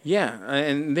there. Yeah,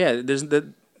 and yeah, there's the.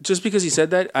 Just because he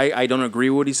said that, I don't agree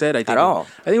with what he said. I think At all.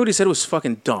 I think what he said was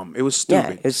fucking dumb. It was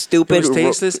stupid. Yeah, it's stupid. It was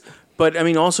tasteless. But I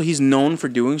mean, also he's known for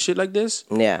doing shit like this.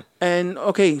 Yeah. And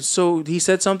okay, so he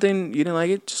said something, you didn't like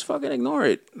it, just fucking ignore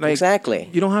it. Like, Exactly.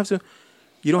 You don't have to.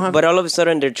 You don't have. But all of a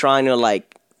sudden, they're trying to,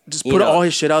 like, just put all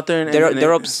his shit out there. And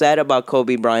they're upset about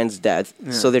Kobe Bryant's death,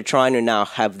 so they're trying to now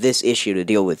have this issue to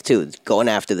deal with too. Going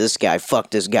after this guy,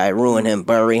 fuck this guy, ruin him,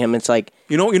 bury him. It's like,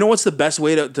 you know what's the best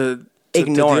way to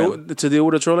ignore to deal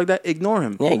with a troll like that? Ignore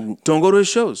him. Yeah. Don't go to his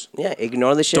shows. yeah,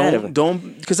 ignore the shit out of him.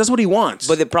 Don't because that's what he wants.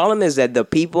 But the problem is that the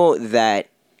people that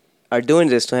are doing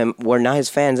this to him were not his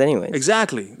fans anyways.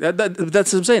 exactly. That's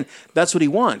what I'm saying. That's what he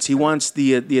wants. He wants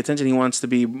the attention. He wants to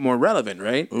be more relevant,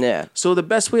 right? Yeah. So the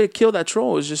best way to kill that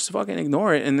troll is just fucking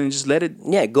ignore it and then just let it.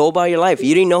 Yeah, go about your life.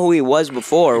 You didn't know who he was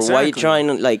before. Why are you Exactly. trying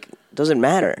to, like, doesn't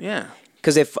matter. Yeah.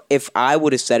 Because if I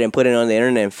would have said it and put it on the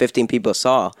internet and 15 people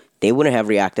saw, they wouldn't have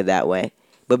reacted that way.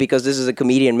 But because this is a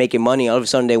comedian making money, all of a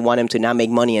sudden they want him to not make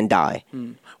money and die.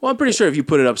 Well, I'm pretty sure if you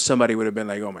put it up, somebody would have been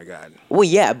like, "Oh my god." Well,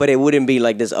 yeah, but it wouldn't be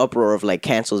like this uproar of, like,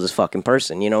 cancel this fucking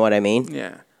person. You know what I mean?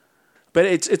 Yeah. But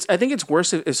it's. I think it's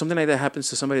worse if something like that happens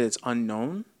to somebody that's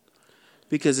unknown,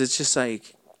 because it's just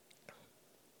like.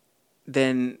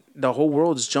 Then the whole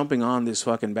world's jumping on this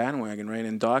fucking bandwagon, right,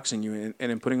 and doxing you and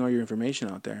then putting all your information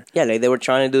out there. Yeah, like they were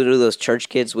trying to do those church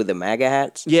kids with the MAGA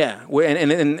hats. Yeah,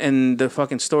 and the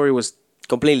fucking story was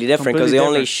Completely different because completely they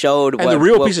only different. showed And what, the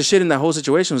real what- piece of shit in that whole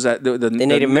situation was that the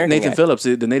Native American Nathan guy. Phillips,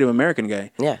 the Native American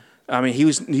guy. Yeah. I mean,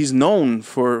 he's known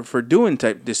for doing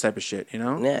this type of shit, you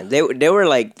know. Yeah, they were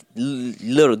like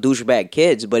little douchebag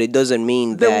kids, but it doesn't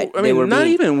mean that I they mean, were not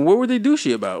being, even. What were they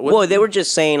douchey about? What, Well, they were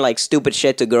just saying like stupid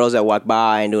shit to girls that walk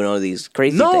by and doing all these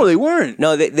crazy things. no, they weren't.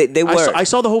 No, they were. I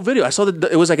saw the whole video. I saw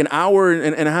that it was like an hour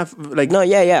and a half. Like No,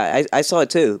 yeah, I saw it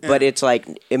too. But it's like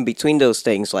in between those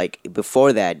things, like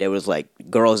before that, there was like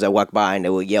girls that walk by and they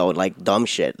would yell like dumb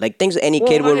shit, like things any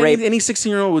kid would rape. Any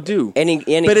 16-year-old would do. Any,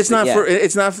 but it's not yeah. for.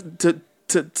 It's not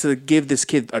to give this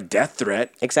kid a death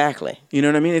threat. Exactly. You know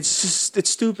what I mean? It's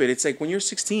stupid. It's like when you're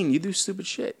 16, you do stupid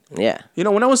shit. Yeah. You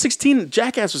know, when I was 16,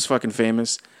 Jackass was fucking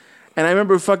famous, and I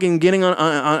remember fucking getting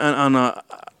on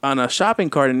a shopping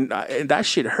cart, and that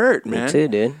shit hurt, man. Me too,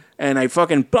 dude. And I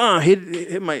fucking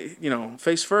hit my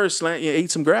face first,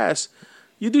 ate some grass.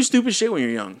 You do stupid shit when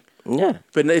you're young, Yeah.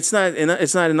 but it's not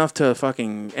enough to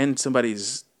fucking end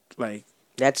somebody's like.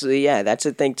 That's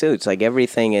the thing too. It's like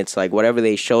everything. It's like whatever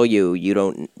they show you, you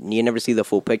never see the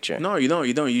full picture. No, you don't.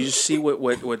 You just see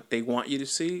what they want you to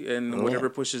see, and whatever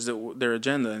pushes their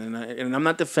agenda. And I'm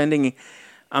not defending.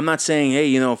 I'm not saying,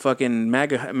 hey, fucking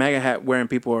MAGA hat wearing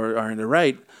people are in the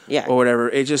right, Yeah. or whatever.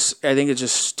 I think it's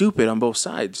just stupid on both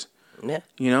sides. Yeah.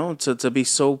 To be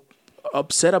so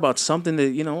upset about something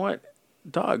that what,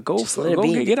 dog, go let it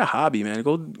be. get a hobby, man.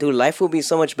 Go. Dude, life would be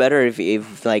so much better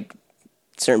if like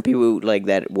certain people like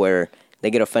that where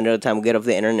they get offended all the time get off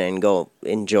the internet and go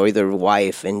enjoy their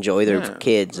wife, enjoy their Yeah.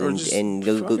 kids, Or and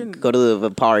just go fucking- go to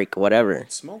the park, whatever.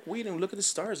 Smoke weed and look at the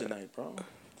stars at night, bro.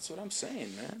 That's what I'm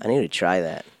saying, man. I need to try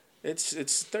that. It's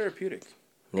therapeutic.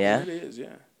 Yeah? It is,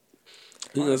 yeah.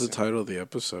 I think that's the title of the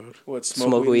episode. What,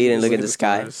 Smoke weed and look at the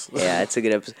sky. stars. Yeah, it's a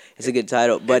good episode. It's a good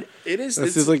title. But It is. That's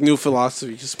It's, his like new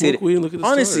philosophy. Just smoke Dude, weed and look at the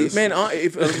honestly, stars. man,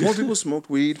 if more people smoked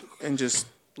weed and just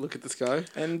Look at the sky.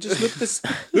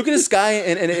 look at the sky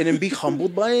and be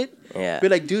humbled by it. Yeah. Be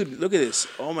like, dude, look at this.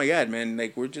 Oh my god, man!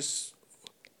 Like we're just.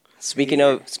 speaking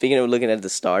of looking at the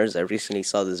stars, I recently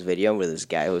saw this video where this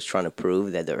guy was trying to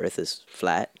prove that the Earth is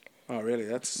flat Oh really?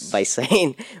 That's. by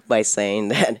saying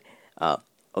that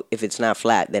if it's not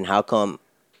flat, then how come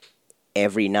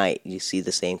every night you see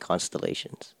the same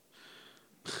constellations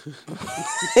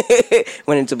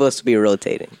when it's supposed to be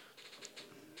rotating?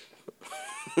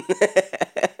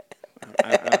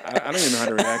 I don't even know how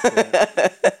to react to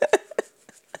that.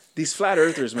 These flat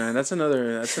earthers, man. That's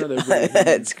another. Big,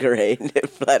 That's great. The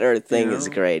flat Earth thing is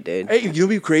know? great, dude. hey, you'd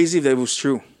be crazy if that was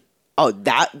true. Oh, dude,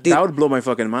 That would blow my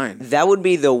fucking mind. that would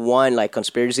be the one like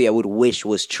conspiracy I would wish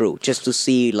was true, just to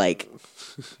see like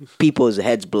people's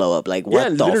heads blow up. Like what Yeah,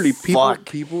 the literally, fuck?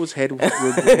 people's head would blow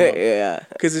up. Yeah,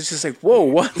 Because it's just like, whoa,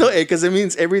 what? Because it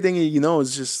means everything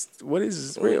is just what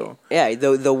is real. yeah.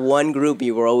 The one group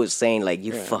you were always saying like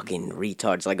you fucking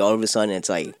retards. Like all of a sudden it's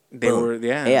like They boom. were,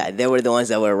 yeah. yeah. They were the ones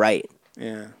that were right.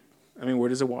 Yeah. I mean, where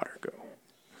does the water go?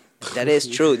 That is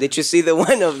true. Did you see the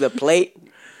one of the plate?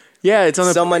 Yeah, it's on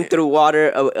the. Someone threw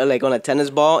water like on a tennis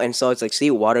ball, and so it's like,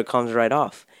 see, water comes right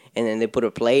off. and then they put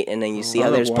a plate, and then you see how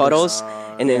the there's water's- puddles,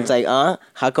 and then it's like,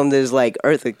 how come there's like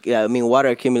water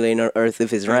accumulating on Earth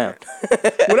if it's round?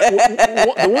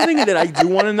 The one thing that I do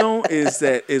want to know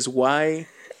is why,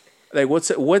 like, what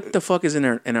the fuck is in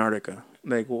Antarctica?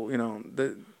 Like, well, you know,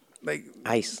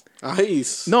 Ice.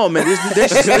 No, man,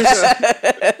 there's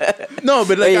no,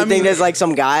 but like, You I think mean, there's like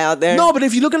some guy out there? no, but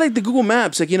if you look at like the Google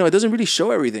Maps, like, you know, it doesn't really show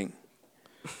everything.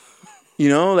 You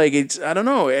know, like I don't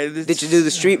know. Did you do the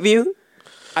street view?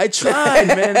 I tried,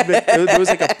 man, but there was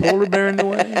like a polar bear in the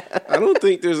way. I don't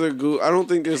think there's like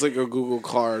a Google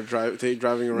car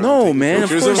driving around. No, taking man, of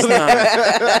pictures course not.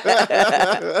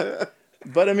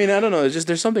 But I mean, I don't know. It's just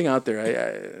there's something out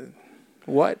there.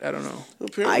 What? I don't know.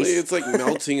 Apparently, Ice. it's like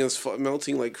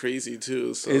melting like crazy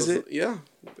too. So Is it? Yeah,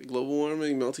 like global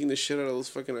warming melting the shit out of those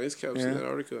fucking ice caps in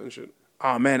Antarctica and shit.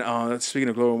 Oh man, speaking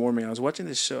of global warming, I was watching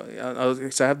this show.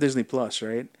 I have Disney Plus,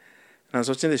 right? And I was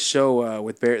watching this show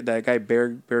with that guy Bear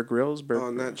Grylls.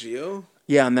 On Nat Geo.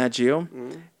 Yeah, on Nat Geo.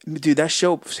 Dude, that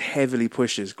show heavily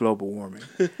pushes global warming.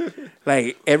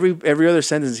 Like every other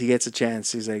sentence, he gets a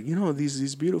chance. He's like, you know,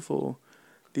 these beautiful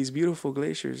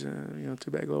glaciers. You know, too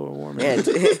bad global warming. Yeah,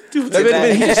 But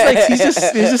he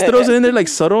just throws it in there like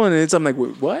subtle, and I'm like,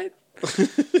 wait, what?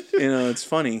 You know, it's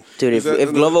funny. dude. Is that If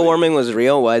another global thing? warming was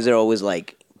real, why is there always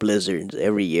like blizzards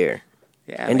every year?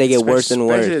 Yeah, And they get worse and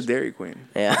worse. Especially the Dairy Queen.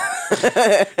 Yeah. Is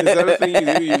that a thing you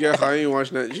do? You get high and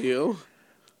watch Nat Geo?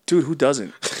 Dude, who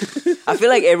doesn't? I feel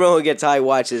like everyone who gets high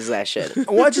watches that shit.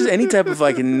 Watches any type of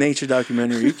like nature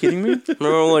documentary. Are you kidding me?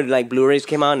 Remember when like Blu-rays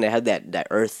came out and they had that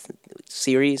Earth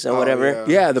series or whatever?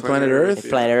 Yeah, the Planet Earth.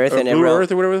 Planet Earth Or and Blue everyone.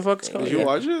 Earth or whatever the fuck it's called. Did you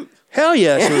watch it? Hell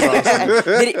yes, it was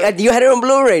awesome. You had it on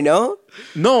Blu-ray, no?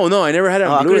 No, I never had it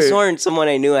Oh, on I could have Blu-ray. sworn someone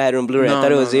I knew had it on Bluray. I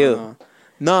thought it was you.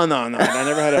 No. I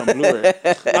never had it on Blu-ray.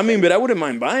 I mean, but I wouldn't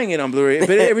mind buying it on Blu-ray.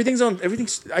 But everything's.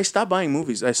 I stopped buying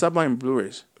movies. I stopped buying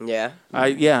Blu-rays. Yeah.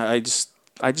 I just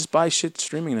buy shit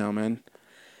streaming now, man.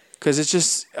 Because it's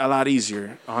just a lot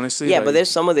easier, honestly. Yeah, like- but there's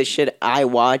some of the shit I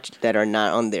watched that are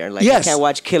not on there. Like Yes. I can't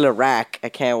watch Killer Rack. I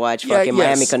can't watch fucking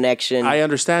Miami yes. Connection. I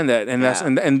understand that, and that's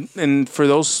Yeah. and for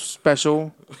those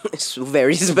special, It's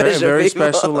very special. very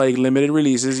people. special like limited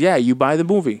releases, yeah, you buy the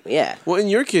movie. Yeah. Well, in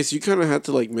your case, you kind of had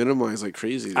to like minimize like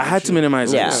crazy. I had to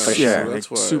minimize Yeah, it. for yeah, sure. like, That's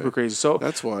why. super crazy. So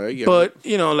That's why I get but it.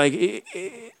 you know, like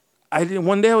I did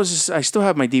one day. I still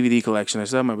have my DVD collection. I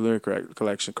still have my Blu-ray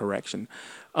collection.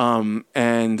 I'm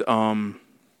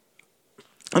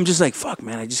just like, fuck,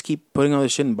 man. I just keep putting all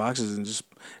this shit in boxes and just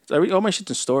all my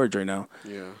shit's in storage right now.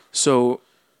 Yeah. So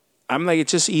I'm like,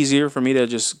 it's just easier for me to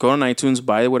just go on iTunes,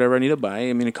 buy whatever I need to buy.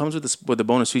 I mean, it comes with the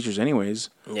bonus features anyways.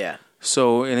 Yeah.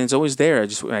 So and it's always there.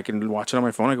 I can watch it on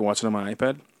my phone. I can watch it on my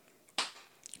iPad,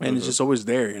 and it's just always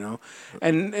there, you know.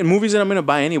 And movies that I'm gonna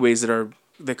buy anyways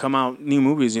that come out, new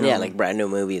movies, you know. Yeah, like brand new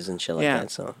movies and shit like Yeah. that.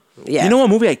 So yeah. You know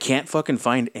what movie I can't fucking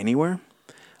find anywhere?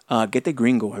 Get the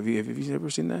Gringo. Have you ever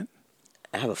seen that?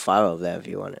 I have a file of that if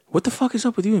you want it. What the fuck is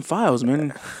up with you in files,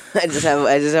 man? I just have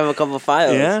a couple of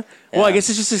files. Yeah. Well, I guess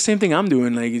it's just the same thing I'm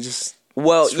doing. Like, it's just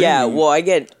Well, yeah. streaming. Well, I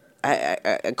get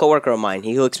a coworker of mine.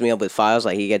 He hooks me up with files.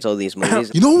 Like he gets all these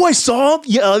movies. You know who I saw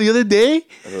the other day?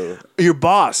 Your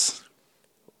boss,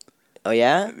 Oh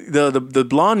yeah. the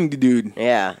blonde dude.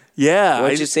 Yeah. Yeah.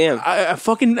 Where'd you see him? I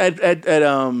fucking at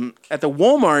the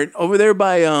Walmart over there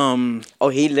by Oh,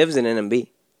 he lives in NMB.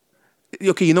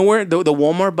 Okay, you know where the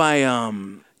Walmart by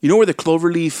you know where the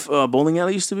Cloverleaf bowling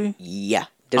alley used to be? Yeah.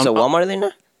 There's a Walmart there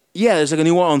now. Yeah, there's like a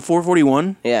new one on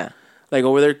 441. Yeah. Like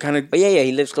over there, kind of. But yeah,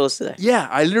 he lives close to there. Yeah,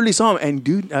 I literally saw him, and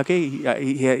dude, okay,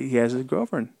 he has a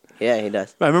girlfriend. Yeah, he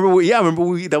does. I remember.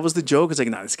 That was the joke. It's like,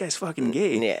 nah, this guy's fucking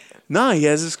gay. Yeah. Nah, he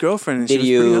has this girlfriend. And Did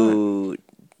she was pretty hot. you?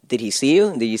 Did he see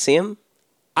you? Did you see him?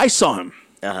 I saw him,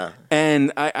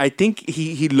 and I think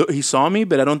he saw me,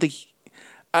 but I don't think.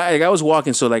 I was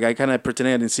walking, so like I kind of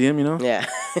pretended I didn't see him, you know. Yeah.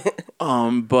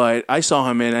 But I saw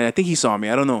him, and I think he saw me.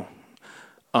 I don't know.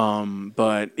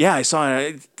 But yeah, I saw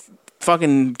it.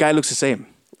 Fucking guy looks the same.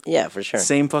 Yeah, for sure.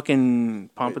 Same fucking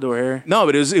pompadour hair. No,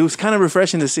 but it was kind of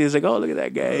refreshing to see. It's like, oh, look at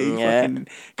that guy. Yeah.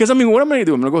 Because I mean, what am I gonna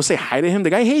do? I'm gonna go say hi to him. The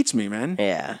guy hates me, man.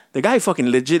 Yeah. The guy fucking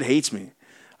legit hates me.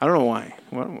 I don't know why.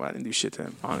 Why I didn't do shit to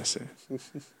him, honestly.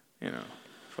 You know,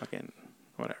 fucking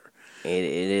whatever. It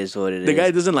is what it is. The guy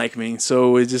doesn't like me,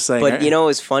 so it's just like. But you know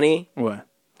what's funny? What?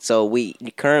 So we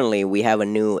have a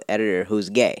new editor who's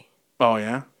gay, Oh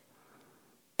yeah.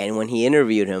 and when he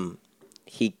interviewed him,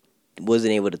 he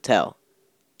wasn't able to tell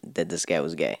that this guy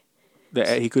was gay.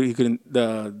 He couldn't.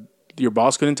 Your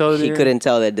boss couldn't tell. He couldn't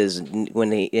tell that during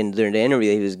the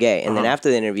interview he was gay, and then after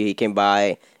the interview he came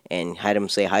by and had him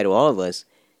say hi to all of us.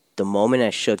 The moment I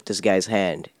shook this guy's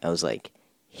hand, I was like,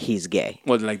 he's gay.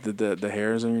 What, like the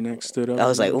hairs on your neck stood up? I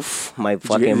was like, oof, my Did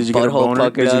fucking you get a butthole boner?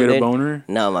 puckered Did up. you get a dude. boner?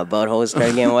 No, my butthole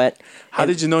started getting wet. How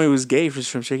did you know he was gay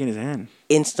from shaking his hand?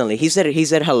 Instantly, he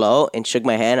said hello and shook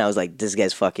my hand. I was like, this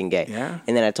guy's fucking gay. Yeah.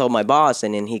 And then I told my boss,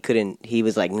 and then he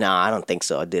was like, nah, I don't think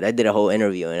so, dude. I did a whole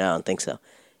interview, and I don't think so.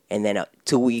 And then a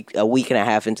week and a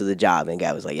half into the job, and the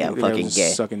guy was like, yeah, I'm The guy fucking was gay.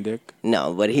 Sucking dick.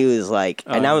 No, but he was like,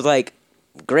 and I was like,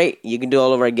 great, you can do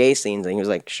all of our gay scenes. And he was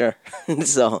like, sure.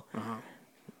 So,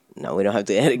 no, we don't have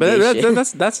to edit But gay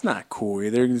shit. that's not cool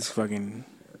either. Just fucking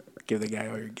give the guy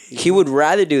all your gay. He would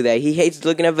rather do that. He hates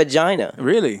looking at vagina.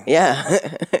 Really? Yeah.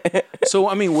 So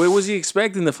I mean, what was he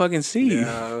expecting to fucking see?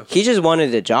 He just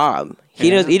wanted a job.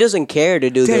 He doesn't care to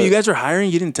do Damn, the... you guys are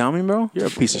hiring. You didn't tell me, bro. You're a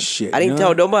piece of shit. I didn't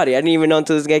tell nobody. I didn't even know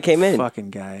until this guy came in.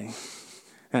 Fucking guy.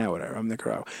 Whatever. I'm the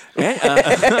crowd.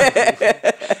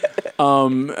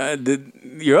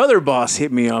 Your other boss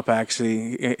hit me up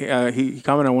actually. He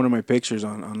commented on one of my pictures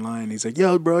online. He's like,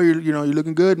 "Yo, bro, you're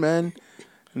looking good, man,"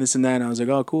 and this and that. And I was like,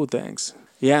 "Oh, cool, thanks."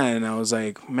 Yeah, and I was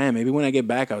like, "Man, maybe when I get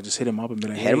back, I'll just hit him up and be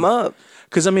like, Hit him up.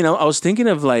 Because I mean, I was thinking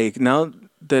of like now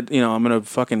that I'm gonna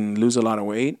fucking lose a lot of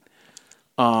weight.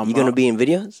 You gonna be in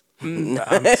videos?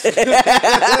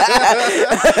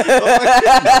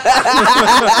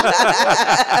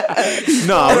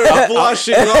 No,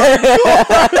 Blushing. you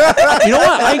know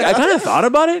what? I kind of thought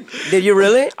about it. Did you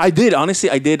really? I did, honestly.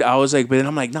 I did. I was like, but then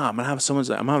I'm like, nah, I'm gonna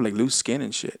have like loose skin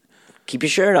and shit. Keep your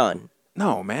shirt on.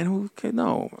 No, man, who can?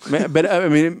 No, man, but I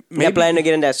mean, You maybe planning to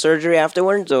get in that surgery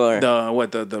afterwards, or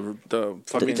the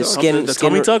fucking the skin the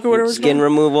tummy tuck or whatever. it's skin called?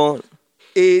 removal?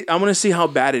 I'm gonna see how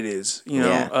bad it is. You know.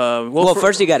 Yeah. Well,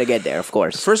 first you got to get there, of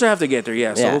course. First, I have to get there.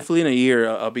 Yeah. So Yeah. hopefully in a year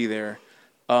I'll be there.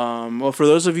 Well, for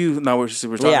those of you now we're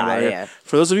talking about it. yeah.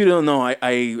 For those of you who don't know,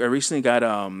 I recently got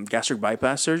gastric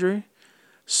bypass surgery,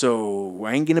 so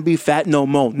I ain't gonna be fat no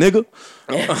more, nigga.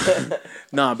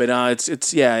 Nah, but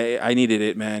it's I needed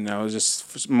it, man. I was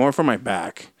just more for my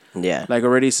back. Yeah. Like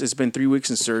already, it's been 3 weeks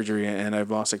in surgery, and I've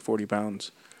lost like 40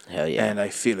 pounds. Hell yeah. And I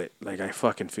feel it. Like I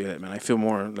fucking feel it, man. I feel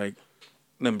more like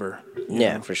limber.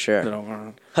 Yeah, for sure. You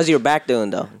know, How's your back doing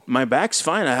though? my back's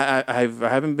fine. I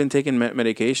haven't been taking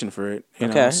medication for it. You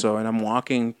know, Okay. so and I'm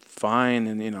walking fine,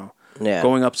 and Yeah.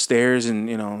 going upstairs, and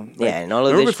Yeah, and all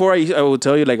of remember this- before I would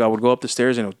tell you like I would go up the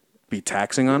stairs and it would be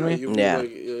taxing on me. You'll Yeah.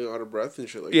 be like, out of breath and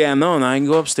shit like Yeah, no, I can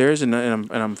go upstairs and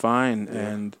I'm fine.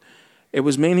 And it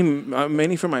was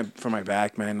mainly for my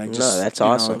back, man. Like just that's you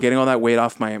know, awesome. getting all that weight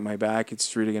off my back.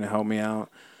 It's really gonna help me out.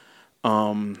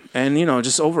 And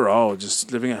just overall,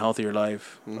 just living a healthier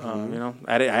life. I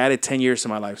added 10 years to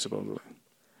my life supposedly.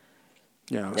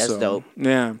 Yeah, That's dope.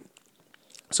 Yeah.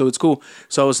 So it's cool.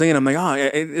 So I was thinking, I'm like,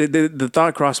 the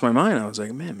thought crossed my mind. I was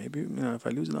like, man, maybe if I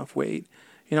lose enough weight,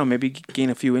 maybe gain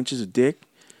a few inches of dick.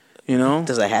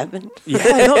 Does that happen? Yeah,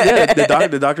 I know. Yeah,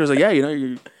 the doctor was like, yeah,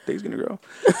 your dick's gonna grow.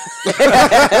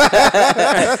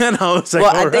 And I was like,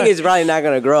 Well, I all think right. it's probably not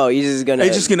gonna grow. You're just gonna,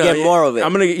 It's just gonna get more of it.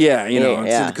 I'm gonna,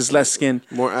 Yeah. because less skin.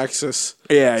 more access.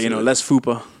 Yeah, less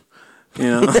fupa.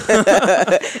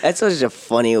 That's such a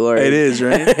funny word. It is,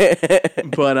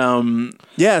 right? But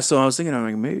yeah. So I was thinking, I'm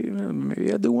like,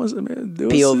 maybe I do one.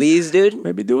 POVs, dude.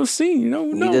 Maybe do a scene. Who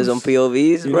You knows? do some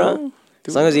POVs, bro. know?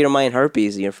 As long as you don't mind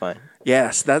herpes, you're fine.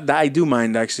 Yes, that I do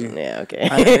mind actually. Yeah, okay.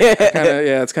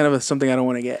 It's kind of something I don't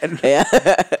want to get. yeah.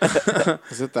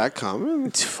 Is it that common?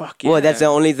 Fuck yeah. Well, that's the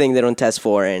only thing they don't test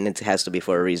for, and it has to be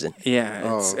for a reason.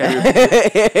 Yeah. It's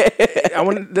Oh. I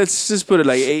want. Let's just put it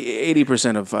like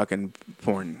 80% of fucking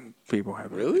porn people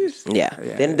have it. Really? Yeah.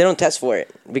 Yeah. They don't test for it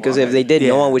because if they did, Yeah.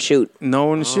 no one would shoot. No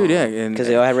one shoot, yeah, 'Cause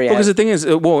they all have Because the thing is,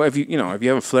 if you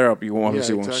have a flare up, you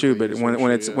obviously won't exactly. shoot. But You just when won't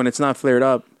when shoot, it's yeah. when it's not flared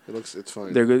up, It's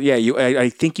fine. they're good. Yeah, I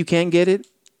think you can get it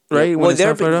right when Well, it's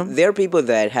not flared up. there are people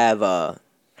that have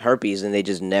herpes and they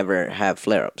just never have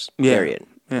flare-ups. Yeah. Period.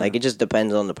 Yeah. Like it just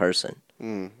depends on the person.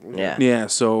 Yeah. Yeah,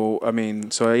 so I mean,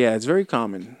 it's very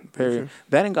common. Very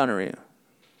that and gonorrhea.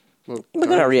 Well,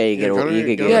 Gonorrhea, you get- you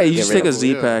could get- Yeah, you get just rid take a of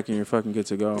Z pack and you're fucking good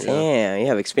to go. Damn, you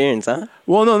have experience, huh?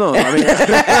 Well, no. I mean,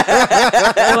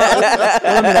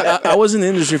 I was in the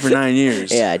industry for 9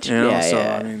 years. Yeah, so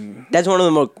yeah. I mean, That's one of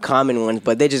the more common ones,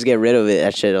 but they just get rid of it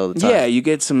that shit all the time. yeah, you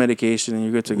get some medication and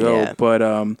you're good to go. Yeah. But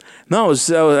no,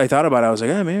 I thought about it. I was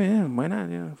like, maybe, why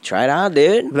not? Try it out,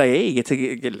 dude. Like, hey, you get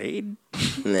to get laid,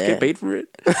 Nah. get paid for it,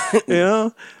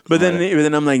 But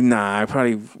then I'm like, nah,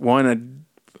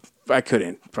 I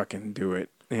couldn't fucking do it.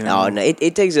 Oh, no,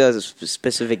 it takes a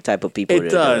specific type of people. It to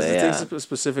does. Do it, It yeah. takes a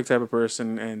specific type of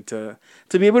person, and to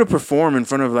be able to perform in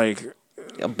front of like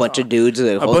A bunch of dudes,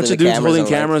 a bunch of dudes holding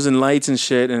cameras and lights and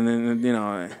shit, and then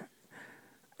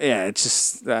yeah, it's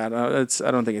just I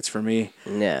don't think it's for me.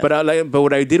 Yeah. But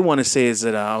what I did want to say is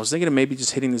that I was thinking of maybe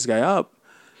just hitting this guy up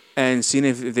and seeing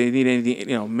if they need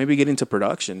anything. Maybe get into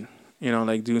production.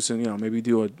 Like doing some. Maybe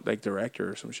do a like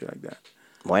director or some shit like that.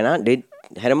 Why not, dude?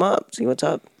 Hit him up. See what's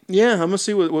up. Yeah, I'm gonna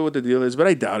see what the deal is, but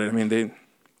I doubt it. I mean,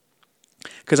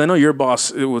 because I know your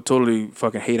boss will totally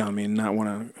fucking hate on me and not want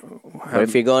to. But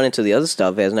if you're going into the other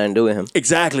stuff, it has nothing to do with him.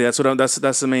 Exactly, that's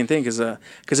the main thing. Because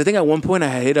I think at one point I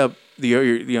had hit up the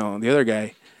other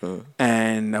guy,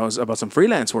 and that was about some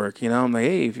freelance work. I'm like,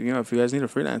 hey, if you guys need a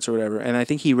freelance or whatever, and I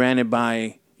think he ran it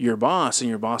by your boss, and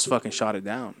your boss fucking shot it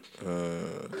down.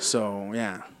 So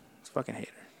yeah, it's fucking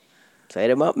hater. So hit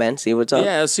him up, man. See what's up.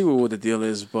 Yeah, I'll see what the deal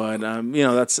is. But I'm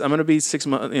gonna be 6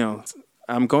 months.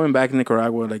 I'm going back to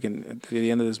Nicaragua like at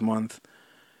the end of this month,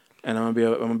 and I'm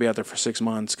gonna be out there for 6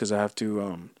 months because I have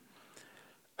to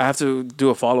do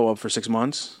a follow up for 6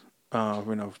 months.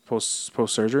 Post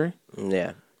surgery.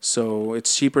 Yeah. So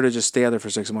it's cheaper to just stay out there for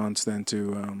 6 months than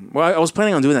to. I was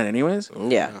planning on doing that anyways.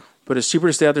 Yeah. But it's cheaper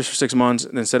to stay out there for 6 months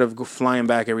instead of flying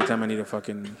back every time I need to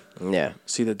fucking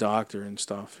see the doctor and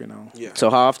stuff. Yeah. So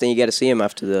how often you get to see him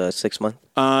after the 6 month?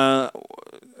 I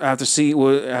have to see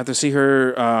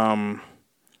her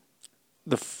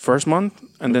the first month,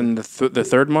 and then the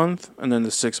third month, and then the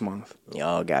 6th month.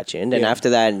 Oh, gotcha. And then after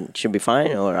that, it should be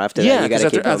fine. Or after that, Yeah, you gotta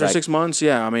because keep after going 6 months,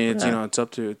 I mean, it's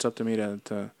it's up to me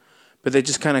to but they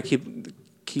just kind of keep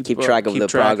track of the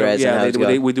progress and how it's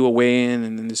going. We do a weigh in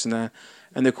and this and that.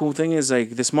 And the cool thing is,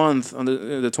 like, this month on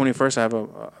the 21st, I have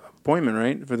a appointment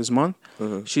right for this month.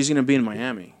 Mm-hmm. She's gonna be in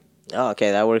Miami. Oh,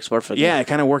 okay, that works perfectly. Yeah, it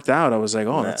kind of worked out. I was like,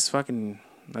 oh, that's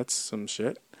some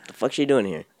shit. The fuck's she doing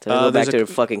here? Tell her to go back to her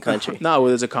fucking country. No,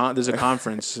 there's a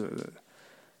conference.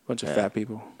 Bunch of fat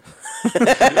people.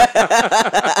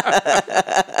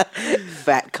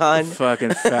 Fat con.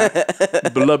 Fucking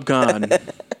fat. Blub con.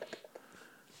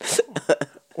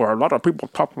 Or a lot of people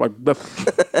talk like this.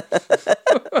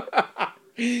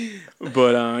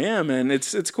 But yeah, man,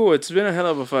 it's cool. It's been a hell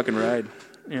of a fucking ride.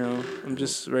 I'm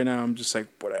just like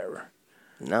whatever.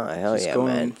 No, hell just yeah,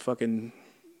 going man. Fucking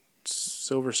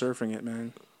silver surfing it,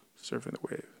 man. Surfing the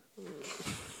wave.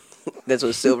 That's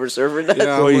what Silver Surfer does?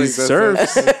 Yeah, Well, he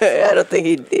surfs. I don't think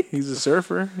he did. He's a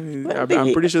surfer.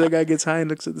 I'm pretty sure that guy gets high and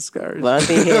looks at the stars. But I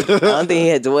don't think he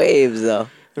hits waves, though.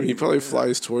 I mean, he probably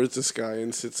flies towards the sky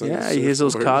and sits on the Yeah, he hears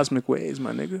those surfboard. cosmic waves,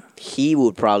 my nigga. He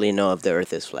would probably know if the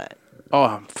Earth is flat.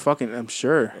 Oh, I'm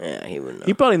sure. Yeah, he would know.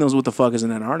 He probably knows what the fuck is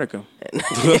in Antarctica.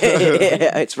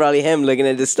 Yeah, it's probably him looking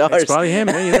at the stars. It's probably him,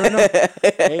 man. You never know.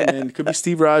 Hey, man, it could be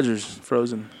Steve Rogers,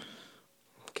 Frozen.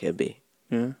 Could be.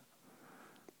 Yeah.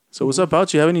 So what's up,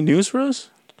 Pouch? You have any news for us?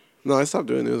 No, I stopped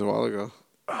doing news a while ago.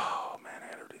 Oh, man,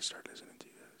 I gotta really start listening to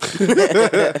you.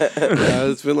 Yeah,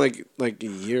 it's been like a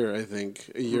year, I think.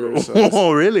 A year or so.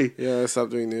 Oh, really? Yeah, I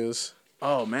stopped doing news.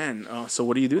 Oh, man. So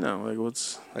what do you do now? Like,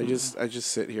 what's... I just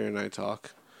sit here and I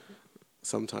talk.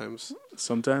 Sometimes.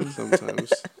 Sometimes?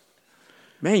 Sometimes.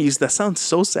 Man, that sounds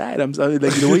so sad. I'm sorry,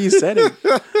 like the way you said it.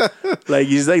 Like,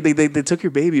 it's like they took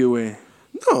your baby away.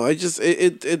 No, it's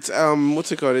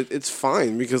what's it called? It's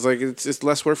fine because like it's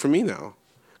less work for me now.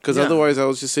 Because otherwise, I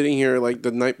was just sitting here like the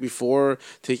night before,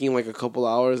 taking like a couple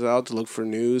hours out to look for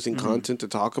news and content to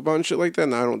talk about and shit like that.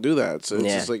 And I don't do that, so it's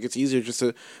just like it's easier just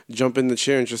to jump in the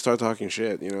chair and just start talking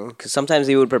shit, Because sometimes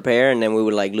he would prepare and then we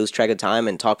would like lose track of time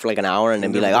and talk for like an hour and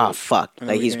then be like, oh fuck,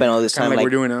 like he spent all this time like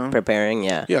we're doing now. preparing.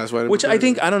 Yeah, yeah, that's why. Which I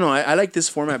think I don't know. I like this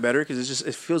format better because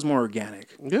it feels more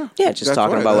organic. Yeah, just that's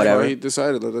talking why. about That's whatever. why he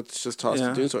decided let's just toss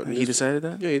the news. He decided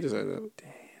that. Yeah, he decided that.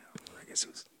 I guess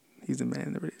he's the man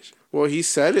in the relationship. Well, he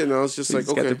said it, and I was just like,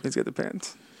 okay. He's got the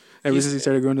pants. Ever since he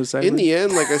started going to the side. In the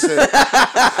end, like I said,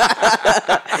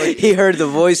 he heard the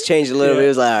voice change a little bit. He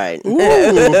was like, all right.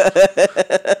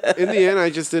 In the end, I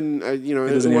just didn't. It doesn't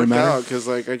didn't even work matter. out because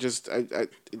like I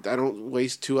don't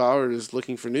waste 2 hours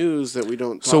looking for news that we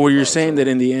don't. So what you're saying that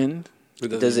in the end, It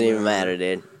doesn't even matter,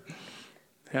 dude.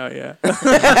 hell yeah.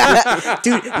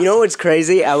 Dude, you know what's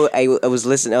crazy? I was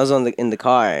listening. I was in the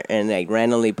car and like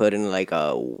randomly put in like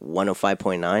a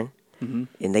 105.9,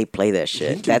 and they play that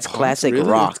shit. That's classic really?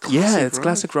 rock. It's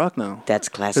classic rock now. That's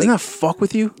classic. Doesn't that fuck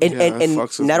with you? And Yeah, it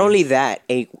fucks with not me. only that,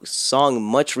 a song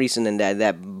much recent than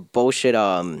that bullshit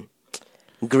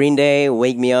Green Day,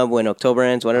 Wake Me Up When October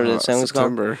Ends, whatever the song was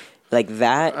called. September. Like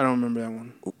that. I don't remember that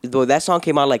one. Though that song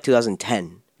came out like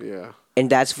 2010. Yeah. And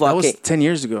that's That was fucking 10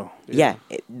 years ago.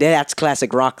 that's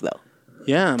classic rock though.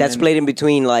 Yeah, That's man. played in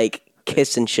between like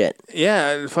Kiss and shit.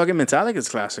 Yeah, fucking Metallica's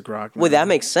classic rock. Well, man. that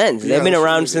makes sense. Yeah, They've been it's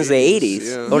around from since the the 80s, 80s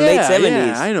yeah. or late 70s.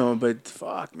 Yeah, I know, but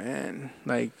fuck, man.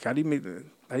 Like, how do you think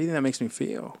that makes me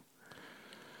feel?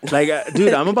 Like,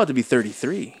 dude, I'm about to be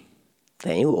 33.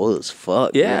 Damn, you old as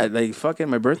fuck. Yeah, dude. like fucking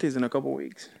my birthday's in a couple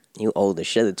weeks. You old as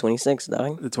shit. The 26th,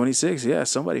 dog. The 26th, yeah,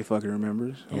 somebody fucking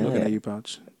remembers. I'm Yeah. looking at you,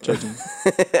 Pouch. Judging.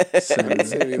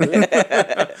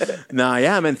 Nah,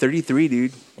 yeah, man, 33,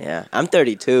 dude. Yeah, I'm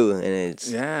 32, and it's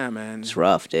Yeah, man.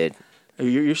 rough, dude.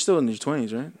 You're still in your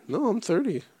 20s, right? No, I'm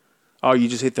 30. Oh, you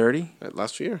just hit 30?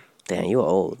 Last year. Damn, you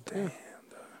old.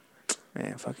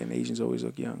 Man, fucking Asians always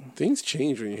look young. Things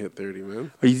change when you hit 30,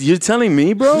 man. You're telling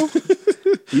me, bro?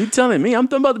 You telling me? I'm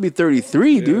about to be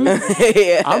 33, dude.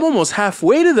 Yeah. I'm almost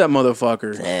halfway to that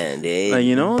motherfucker. Damn, dude. Like,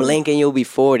 you know? Blink and you'll be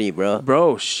 40, bro.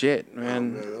 Bro, shit,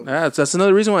 man. That's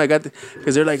another reason why I got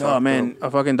because they're like, oh man, a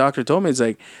fucking doctor told me it's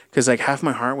like because like half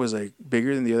my heart was like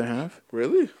bigger than the other half.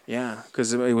 Really? Yeah,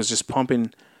 because it was just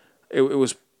pumping. It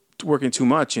was working too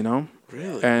much, you know.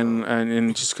 Really?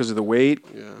 And just because of the weight.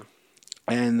 Yeah.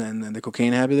 And then the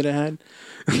cocaine habit that I had.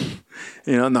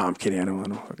 You know, no, I'm kidding. I don't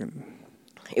fucking.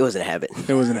 It was a habit.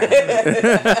 It wasn't a habit.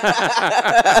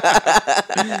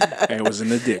 It was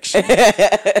an addiction.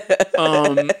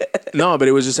 No, but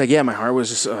it was just like, yeah, my heart was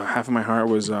just half of my heart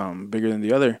was bigger than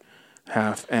the other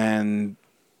half, and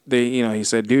they, you know, he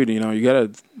said, dude, you know, you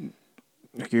gotta,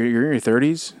 like, you're in your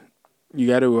 30s, you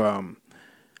gotta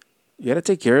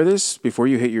take care of this before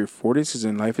you hit your 40s, because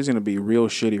then life is gonna be real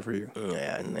shitty for you.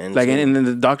 Yeah, and Like, and then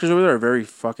the doctors over there are very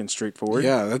fucking straightforward.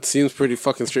 Yeah, that seems pretty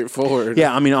fucking straightforward.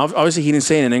 Yeah, I mean, obviously he didn't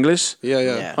say it in English. Yeah.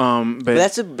 Yeah. But But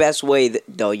that's the best way,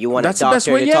 though. You want a that's the doctor best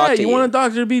way. to Yeah, talk to you you. want a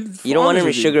doctor to be. You don't want him to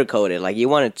honest with you. sugarcoat it. Like, you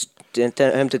want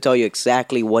him to tell you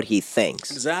exactly what he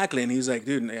thinks. Exactly, and he's like,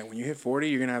 dude, yeah, when you hit 40,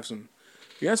 you're gonna have some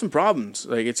problems.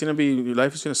 Like, it's gonna be, your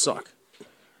life is gonna suck.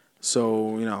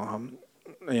 So, you know,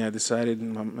 I decided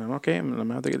I'm okay. I'm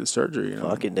gonna have to get the surgery. You know?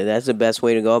 Fuck it, that's the best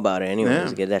way to go about it. Anyways,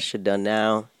 Yeah. get that shit done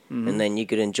now, and then you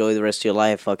could enjoy the rest of your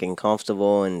life, fucking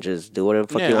comfortable, and just do whatever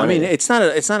the fuck you Yeah, I want. mean,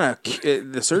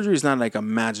 the surgery is not like a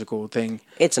magical thing.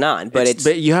 It's not, but it's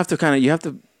but you have to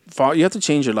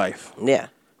change your life. yeah.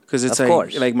 Because it's Of like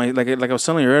course. like I was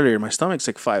telling you earlier, my stomach's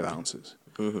like 5 ounces.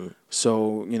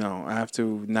 So, you know, I have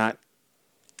to not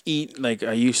eat like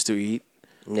I used to eat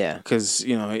Yeah. because,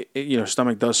 you know, your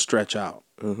stomach does stretch out.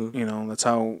 You know, that's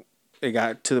how it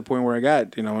got to the point where I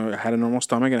got. You know, I had a normal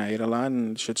stomach and I ate a lot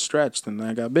and shit stretched and then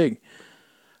I got big.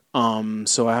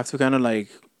 So I have to kind of like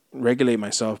regulate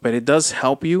myself, but it does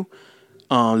help you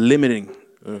limiting.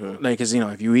 Like, cause, you know,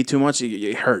 if you eat too much,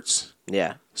 it hurts.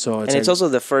 Yeah. So And it's also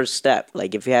the first step.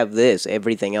 Like, if you have this,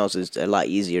 everything else is a lot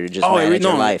easier to just Oh, manage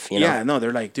your life, you know? Yeah, no,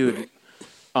 they're like, dude.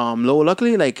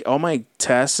 Luckily, like all my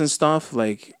tests and stuff,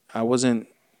 like I wasn't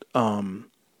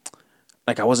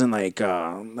I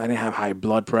didn't have high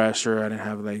blood pressure. I didn't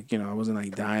have like, you know, I wasn't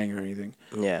like dying or anything.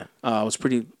 Yeah. I was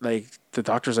pretty like the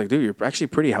doctor's like, dude, you're actually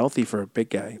pretty healthy for a big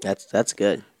guy. That's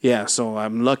good. Yeah, so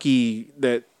I'm lucky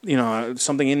that, you know,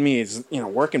 something in me is, you know,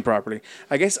 working properly.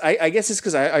 I guess it's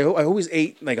because I always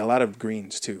ate like a lot of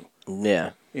greens too.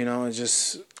 Yeah. You know, it's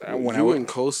just When I went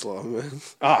coleslaw, man.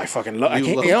 Oh, I fucking love. I You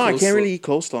can't. love You know, I can't coleslaw. really eat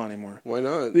coleslaw anymore Why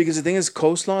not? because the thing is,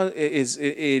 coleslaw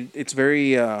it's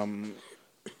very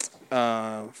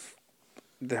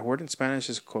the word in Spanish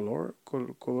is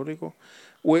colorico.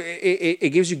 Well, it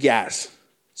gives you gas,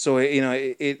 so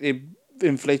it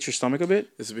inflates your stomach a bit.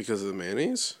 Is it because of the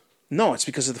mayonnaise? No, it's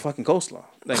because of the fucking coleslaw.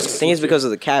 Like I think it's because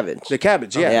of the cabbage. the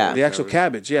cabbage, yeah, Yeah. the actual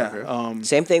cabbage, yeah. Okay.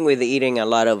 Same thing with eating a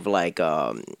lot of like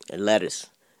lettuce.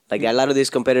 Like a lot of these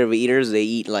competitive eaters, they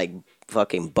eat like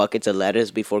fucking buckets of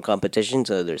lettuce before competition,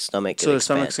 so their stomach. So can the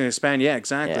expand. stomach's gonna expand. Yeah,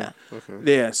 exactly. Yeah.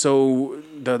 Okay. Yeah. So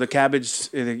the cabbage,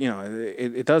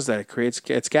 it does that. It's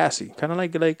gassy, kind of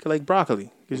like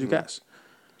broccoli gives you gas.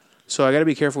 So I got to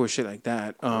be careful with shit like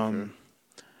that.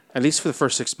 At least for the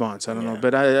first 6 months. I don't know,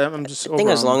 but I'm just. I think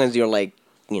as long as you're like,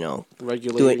 you know,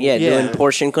 Regulating. doing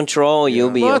portion control, you'll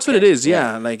be. Well, that's what okay. it is.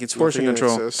 Yeah, like it's portion Nothing in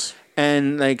control. excess.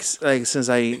 And like since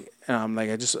I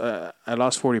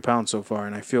lost 40 pounds so far,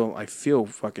 and I feel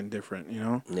fucking different. You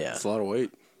know. Yeah. It's a lot of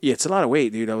weight. Yeah, it's a lot of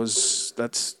weight, dude. It's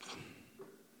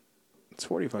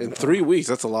 45 In 3 weeks,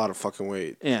 that's a lot of fucking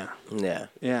weight. Yeah. Yeah.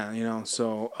 Yeah, you know,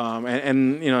 so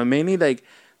and you know, mainly like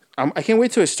I can't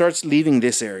wait till it starts leaving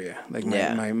this area, like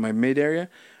my mid area,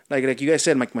 like you guys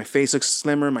said, like my face looks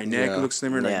slimmer, my neck Yeah. looks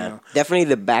slimmer, like, Yeah. you know. Definitely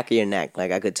the back of your neck.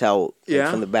 Like I could tell like,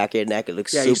 Yeah? from the back of your neck, it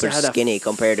looks Yeah, I used to super have that skinny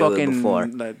compared to it before.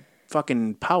 That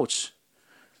fucking pouch.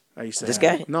 I used to This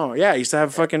have. guy? No, yeah, I used to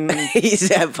have fucking. He used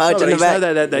to have pouch No, in I the used to have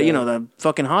back. that you know, the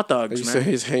fucking hot dogs, You say man.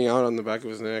 he's hanging out on the back of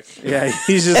his neck. Yeah,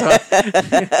 he's just.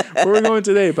 Where we going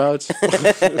today, pouch?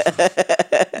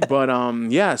 But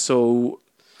yeah. So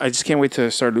I just can't wait to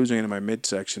start losing it in my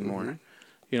midsection more.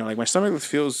 You know, like my stomach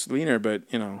feels leaner, but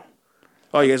you know.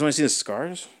 Oh, you guys want to see the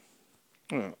scars?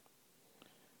 Oh.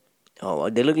 Oh,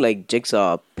 they look like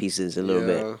jigsaw pieces a little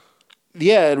bit.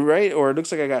 Yeah, right. Or it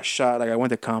looks like I got shot. Like I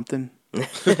went to Compton.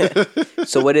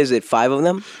 So what is it? 5 of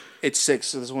them? It's 6.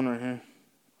 So there's one right here.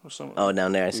 Or something. Oh,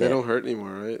 down there. I see They it. don't hurt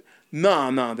anymore, right?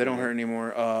 No, they don't hurt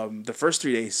anymore. The first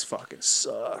 3 days fucking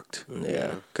sucked.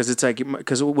 Yeah.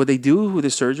 Because what they do with the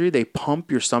surgery, they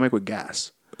pump your stomach with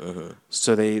gas.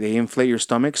 So they inflate your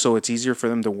stomach, so it's easier for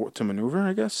them to maneuver,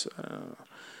 I guess.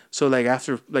 So like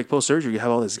after like post surgery, you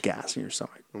have all this gas in your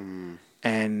stomach.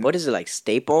 And What is it, like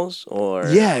staples or?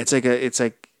 yeah, it's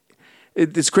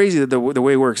crazy that the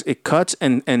way it works. It cuts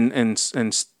and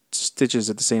stitches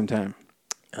at the same time.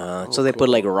 So they put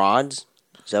like rods.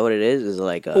 Is that what it is? Is it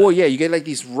like? Oh yeah, you get like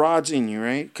these rods in you,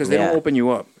 right? Because they Yeah. don't open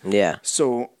you up. Yeah.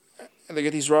 So they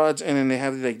get these rods, and then they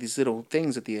have like these little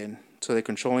things at the end. So they're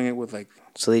controlling it with like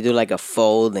So they do like a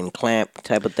fold and clamp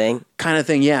type of thing. kind of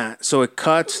thing. Yeah. So it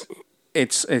cuts.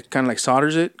 It kind of like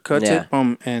solders it, cuts Yeah.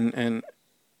 it,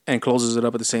 and closes it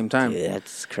up at the same time. Yeah,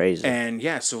 that's crazy. And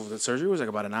yeah, so the surgery was like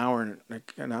about an hour,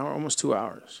 almost 2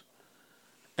 hours.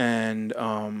 And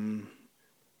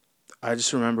I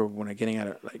just remember when I getting out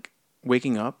of like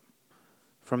waking up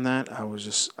from that,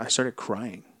 I started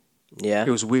crying. Yeah. It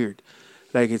was weird.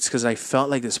 Like it's because I felt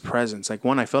like this presence. Like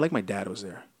one, I felt like my dad was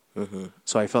there.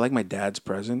 So I felt like my dad's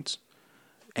presence,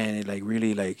 and it like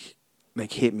really like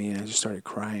hit me, and I just started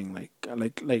crying. Like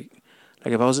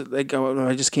if I was like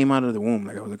I just came out of the womb,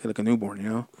 like I was like a newborn, you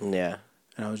know. Yeah.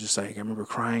 And I was just like I remember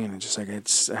crying, and just like I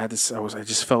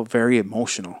just felt very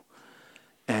emotional.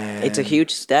 And It's a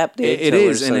huge step, dude. It So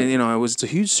is, it's and like- it's a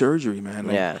huge surgery, man.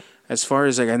 Like, Yeah. As far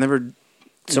as like I never. you know,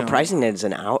 surprising that it's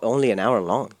only an hour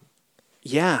long.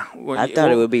 Yeah, I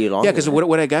thought it would be longer. Yeah, because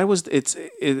what I got was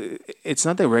it's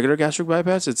not the regular gastric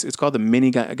bypass. It's called the mini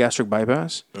gastric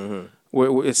bypass.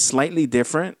 Where it's slightly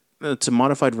different. It's a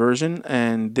modified version,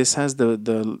 and this has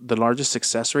the largest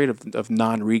success rate of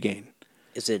non regain.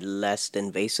 Is it less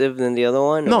invasive than the other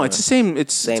one? No, or- it's the same.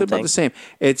 It's about thing? the same.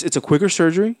 It's a quicker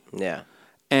surgery, Yeah.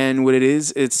 and what it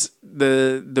is, it's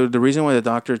the reason why the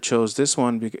doctor chose this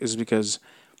one is because,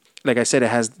 like I said,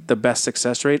 it has the best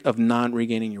success rate of non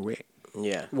regaining your weight.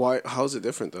 Yeah. Why? How's it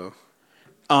different though?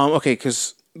 Okay,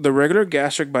 because the regular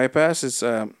gastric bypass is.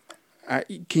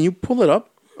 Can you pull it up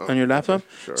on your laptop? okay,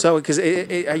 sure. So, because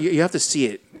you have to see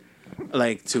it,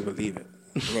 like to believe it.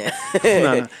 Yeah.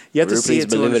 No. You have to see Groupies, it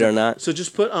to believe it or understand. not. So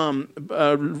just put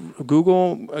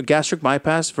Google gastric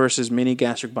bypass versus mini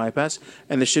gastric bypass,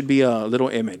 and there should be a little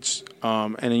image,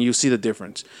 and then you see the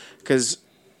difference. Because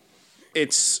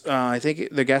it's I think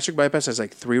the gastric bypass has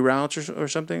like 3 routes or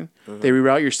something. They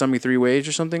reroute your stomach 3 ways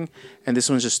or something, and this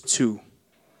one's just 2.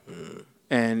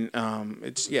 And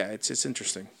it's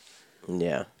interesting.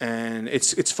 Yeah. And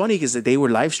it's funny because they were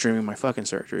live streaming my fucking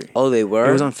surgery. Oh, they were?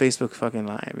 It was on Facebook fucking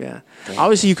live. Yeah.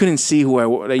 Obviously, you couldn't see who I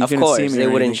was. Like, you Of couldn't course, see me they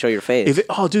or wouldn't anything. show your face.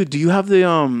 Oh, dude, do you have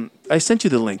the I sent you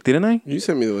the link, didn't I? You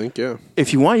sent me the link, yeah.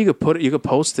 If you want, you could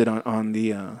post it on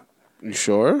the You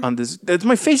sure? on this.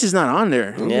 My face is not on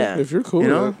there. Yeah. If you're cool, You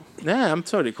with know? it. Yeah, I'm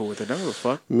totally cool with it. I don't give a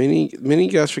fuck. Mini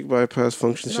gastric bypass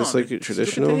functions just like a Look at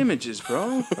traditional. the images,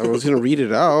 bro. I was gonna read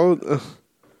it out.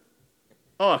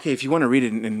 Oh, okay. If you want to read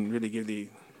it and really give the,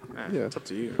 Yeah. it's up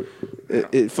to you.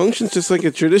 It functions just like a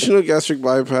traditional gastric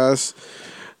bypass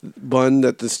bun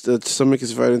that the stomach is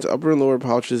divided into upper and lower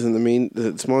pouches, and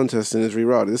the small intestine is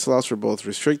rerouted. This allows for both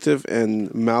restrictive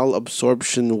and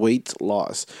malabsorption weight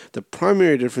loss. The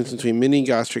primary difference between mini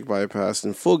gastric bypass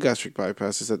and full gastric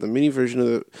bypass is that the mini version of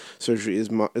the surgery is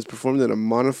performed in a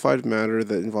modified manner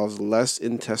that involves less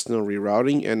intestinal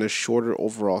rerouting and a shorter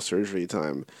overall surgery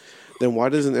time. Then why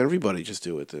doesn't everybody just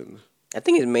do it then? I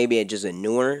think it's maybe just a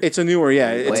newer. It's a newer,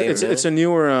 yeah. Way, It's a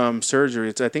newer surgery.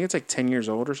 I think it's like 10 years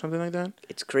old or something like that.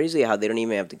 It's crazy how they don't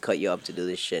even have to cut you up to do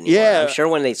this shit anymore. Yeah. I'm sure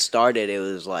when they started, it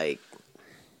was like,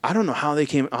 I don't know how they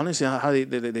came. Honestly, how they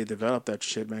developed that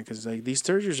shit, man. Because like these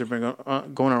surgeries have been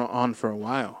going on for a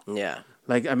while. yeah.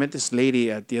 Like I met this lady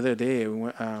the other day.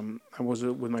 I was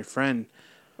with my friend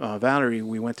Valerie.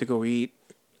 We went to go eat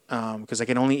because I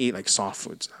can only eat like soft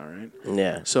foods now, right?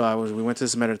 Yeah. So we went to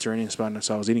this Mediterranean spot, and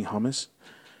so I was eating hummus.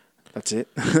 That's it.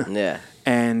 Yeah.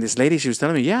 And this lady, she was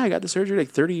telling me, yeah, I got the surgery like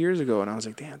 30 years ago, and I was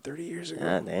like, damn, 30 years ago.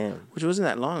 God damn. Which wasn't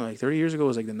that long. Like 30 years ago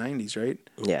was like the 90s, right?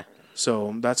 Yeah.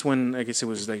 So that's when I guess it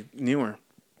was like newer.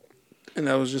 And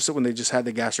that was just when they just had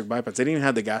the gastric bypass. They didn't even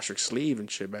have the gastric sleeve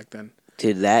and shit back then.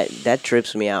 Dude, that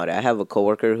trips me out. I have a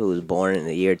coworker who was born in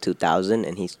the year 2000,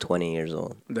 and he's 20 years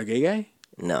old. The gay guy?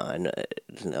 No,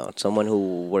 someone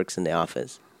who works in the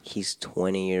office. He's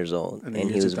 20 years old, In and the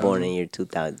he year was born 2000? in year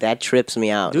 2000. That trips me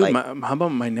out. Dude, like, how about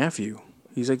my nephew?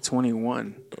 He's like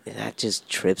 21. that just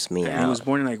trips me And out. he was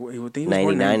born in like, I think he was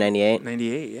born in 99, 98?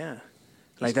 98, yeah.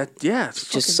 Like that, yeah. It's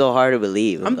just so hard to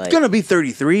believe. I'm like, gonna be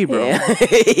 33, bro. Yeah.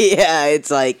 Yeah, it's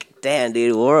like, damn,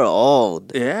 dude, we're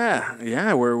old.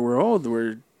 Yeah, we're old.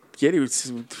 We're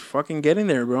fucking getting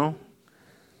there, bro.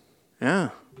 Yeah,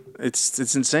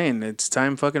 it's insane. It's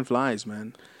time fucking flies,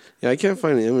 man. Yeah, I can't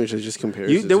find an image that just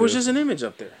compares. There was just an image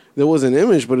up there. There was an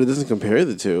image, but it doesn't compare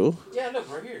the two. Yeah, look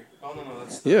right here. Oh no,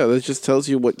 that's Yeah, that just tells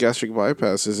you what gastric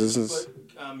bypass is. Isn't?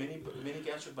 mini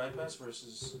gastric bypass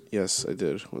versus. Yes, I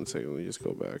did. 1 second, let me just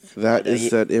go back. That is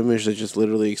that image that just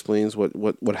literally explains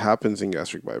what happens in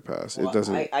gastric bypass. It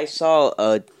doesn't. I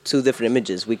saw 2 different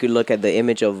images. We could look at the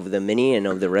image of the mini and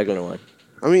of the regular one.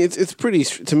 I mean, it's pretty.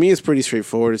 To me, it's pretty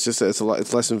straightforward. It's just that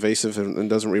it's less invasive and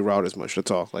doesn't reroute as much. That's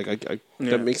all. Like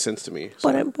that makes sense to me.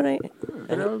 So. But I need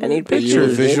Are you a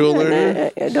pictures. visual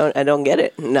learner? I don't get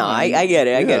it. No, I get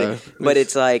it. I get it. But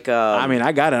it's like. I mean,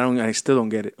 I got it. I still don't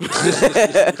get it.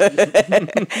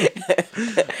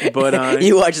 But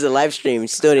you watch the live stream,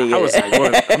 still didn't get I was it. like,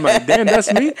 what? I'm like, damn,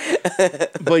 that's me.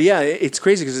 But yeah, it's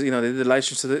crazy because the live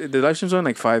stream. So the live stream's on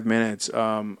like 5 minutes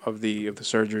of the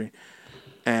surgery.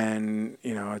 And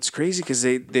it's crazy because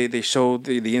they show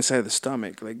the inside of the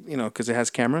stomach, like because it has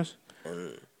cameras,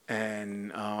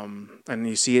 and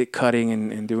you see it cutting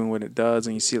and doing what it does,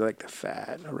 and you see like the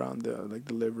fat around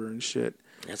the liver and shit.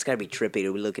 It's gotta be trippy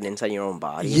to be looking inside your own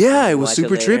body. Yeah, it was Watch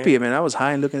super later. trippy. I mean, I was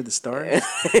high and looking at the stars.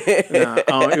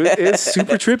 It's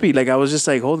super trippy. Like I was just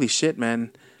like, holy shit,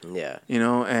 man. Yeah.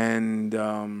 And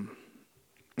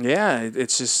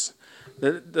it's just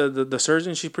the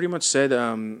surgeon. She pretty much said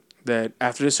that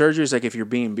after the surgery, it's like if you're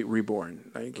being reborn,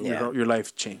 like your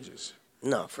life changes.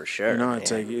 No, for sure.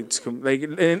 It's like it's like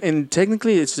and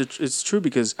technically it's true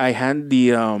because I had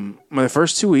my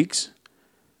first 2 weeks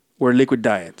were liquid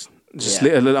diets.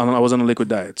 I was on a liquid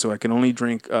diet, so I can only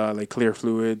drink like clear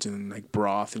fluids and like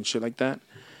broth and shit like that.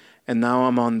 And now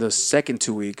I'm on the second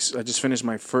 2 weeks. I just finished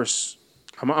my first.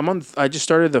 I just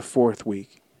started the 4th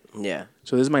week. Yeah.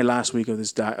 So this is my last week of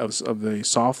this diet of the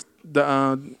soft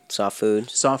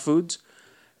foods,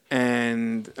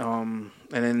 and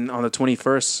then on the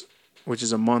 21st, which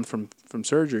is a month from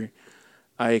surgery,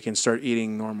 I can start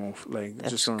eating normal. Like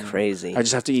That's just normal. crazy. I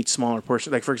just have to eat smaller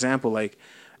portions. Like for example, like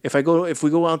if we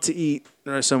go out to eat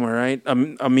somewhere, right?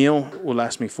 A meal will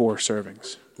last me 4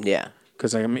 servings. Yeah.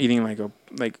 Because I'm eating like a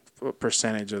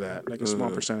percentage of that, like a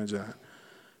small percentage of that.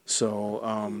 So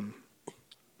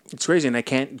it's crazy, and I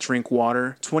can't drink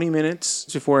water 20 minutes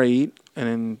before I eat, and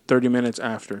then 30 minutes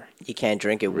after. You can't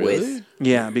drink it Really? with.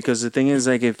 Yeah, because the thing is,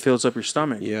 like, it fills up your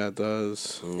stomach. Yeah, it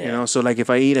does. Yeah. So like if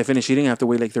I finish eating, I have to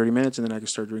wait like 30 minutes, and then I can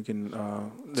start drinking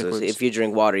So liquids. if you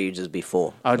drink water, you just be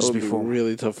full. I'll That just would be be full.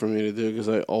 really tough for me to do because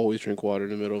I always drink water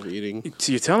in the middle of eating.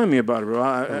 So you're telling me about it, bro.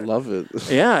 I love it.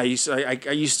 Yeah, I used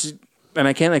to, and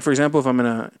I can't, like, for example, if I'm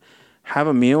gonna have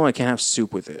a meal, I can't have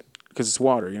soup with it because it's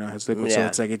water, it has liquid, so Yeah.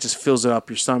 it's like it just fills it up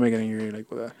your stomach, and then you're like,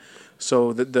 well,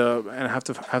 so and I have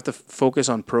to focus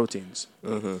on proteins.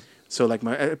 Mm-hmm. So like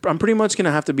I'm pretty much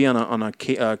gonna have to be on a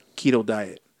keto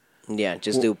diet. Yeah,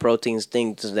 just do proteins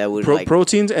things that would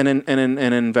Proteins and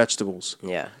then vegetables.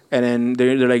 Yeah. And then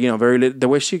they're like the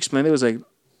way she explained it was like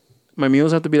my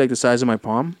meals have to be like the size of my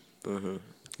palm. Mm-hmm.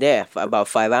 Yeah, about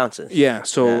 5 ounces. Yeah.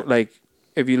 So Yeah. like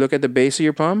if you look at the base of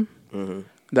your palm,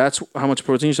 that's how much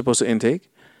protein you're supposed to intake.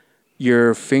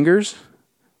 Your fingers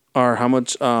are how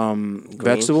much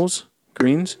vegetables,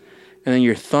 greens, and then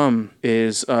your thumb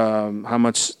is how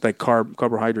much like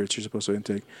carbohydrates you're supposed to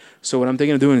intake. So what I'm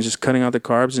thinking of doing is just cutting out the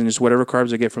carbs and just whatever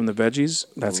carbs I get from the veggies,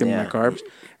 that's gonna be my carbs,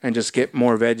 and just get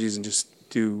more veggies and just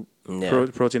do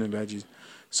protein and veggies.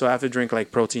 So I have to drink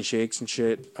like protein shakes and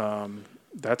shit.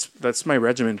 That's my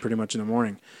regimen pretty much in the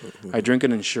morning. I drink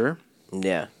an Ensure.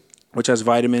 Yeah. Which has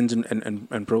vitamins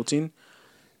and protein.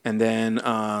 And then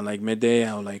like midday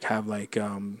I'll like have like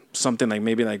something like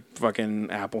maybe like fucking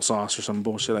applesauce or some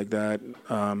bullshit like that.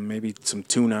 Maybe some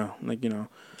tuna, like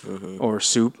or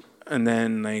soup. And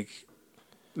then like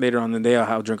later on in the day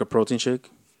I'll drink a protein shake.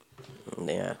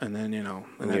 Yeah. And then and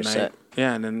you're then set.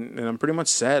 Yeah, and then I'm pretty much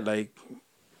set. Like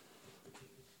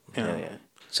Yeah.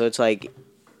 So it's like,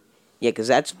 because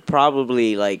that's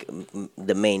probably like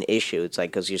the main issue. It's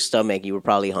like because your stomach, you were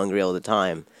probably hungry all the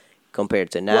time,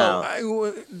 compared to now.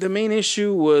 Well, the main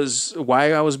issue was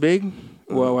why I was big.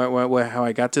 Why how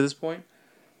I got to this point.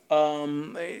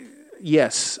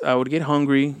 Yes, I would get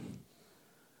hungry.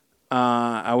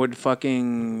 I would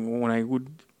when I would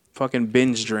fucking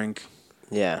binge drink.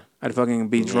 Yeah. I'd fucking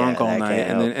be drunk all that night,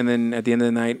 can't and then at the end of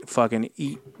the night, fucking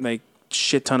eat like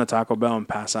shit ton of Taco Bell and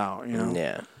pass out.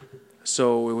 Yeah.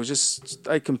 So it was just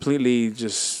I completely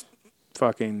just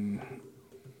fucking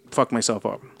fucked myself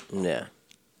up. Yeah.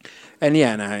 And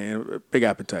yeah, and I big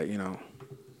appetite,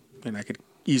 and I could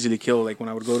easily kill. Like when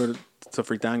I would go to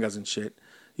fritangas and shit,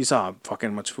 you saw how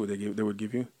fucking much food they would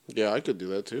give you. Yeah, I could do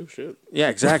that too. Shit. Yeah,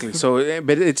 exactly. So,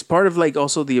 but it's part of like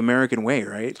also the American way,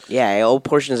 right? Yeah, all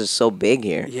portions are so big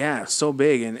here. Yeah, so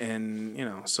big, and you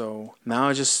know, so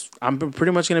now I'm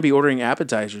pretty much gonna be ordering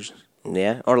appetizers.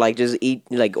 Yeah, or like just eat,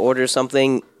 like order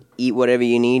something, eat whatever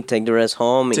you need, take the rest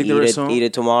home, and Take the rest home. eat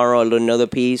it tomorrow, another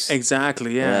piece.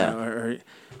 Exactly. Yeah. Yeah.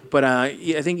 But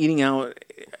yeah, I think eating out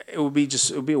it would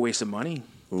be a waste of money.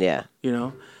 Yeah, You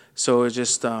know. So it's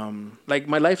just like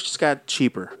my life just got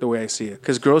cheaper the way I see it.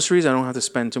 Because groceries I don't have to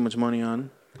spend too much money on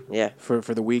yeah, for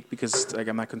the week because like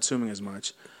I'm not consuming as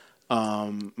much.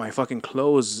 My fucking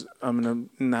clothes I'm gonna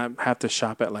not have to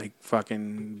shop at like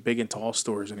fucking big and tall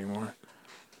stores anymore.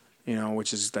 You know,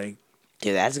 which is like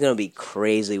dude, that's gonna be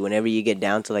crazy. Whenever you get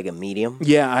down to like a medium,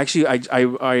 yeah. Actually,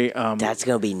 that's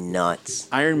gonna be nuts.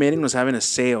 Iron Maiden was having a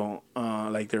sale,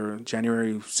 like their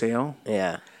January sale.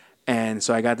 Yeah, And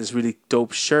so I got this really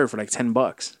dope shirt for like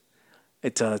 $10.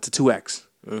 It's a 2X.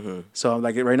 Mm-hmm. So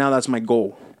like right now that's my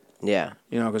goal. yeah,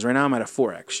 You know, because right now I'm at a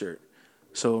 4X shirt.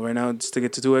 So right now it's to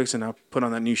get to 2X and I'll put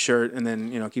on that new shirt and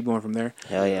then keep going from there.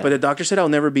 Hell yeah. But the doctor said I'll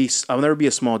never be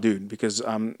a small dude because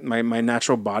my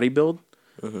natural body build.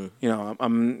 Mm-hmm. You know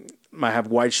I have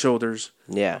wide shoulders.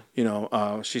 yeah. You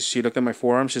know she looked at my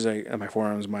forearms. She's like at my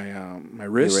forearms my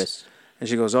wrist. Your wrist. And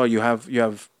she goes, oh you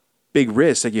have big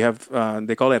wrists, like you have.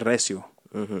 They call it recio.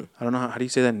 Mm-hmm. I don't know how do you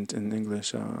say that in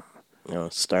English.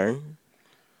 Stern.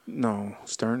 No,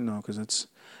 stern. No, because it's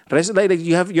like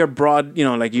you have your broad. You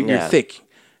know, like you're Yeah. thick.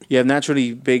 You have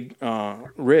naturally big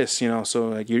wrists. You know, so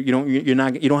like you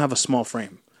don't have a small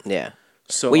frame. Yeah.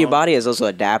 So Well, your body is also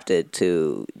adapted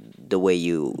to the way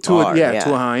you are.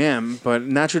 to how I am. But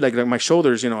naturally, like my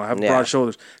shoulders. You know, I have Yeah. broad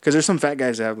shoulders because there's some fat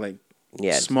guys that have like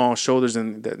Yeah. small shoulders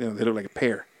and that, they look like a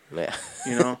pear. Yeah.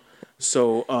 You know.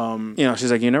 So,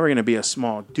 she's like, you're never gonna be a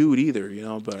small dude either,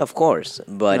 But Of course,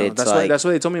 but you know, it's that's like that's what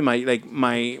they told me.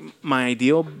 My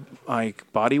ideal like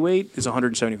body weight is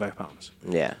 175 pounds.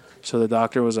 yeah. So the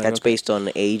doctor was like, That's okay, based on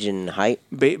age and height.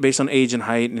 based on age and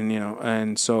height,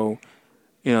 and so,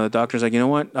 the doctor's like, you know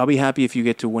what? I'll be happy if you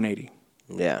get to 180.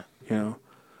 Yeah.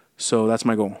 So that's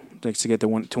my goal, like to get to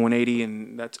 180,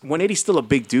 and that's 180 is still a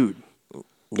big dude.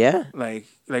 Yeah. Like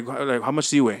how much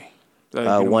do you weigh? Like,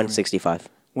 165.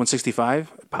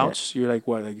 165 pouch. You're like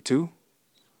what, like 2?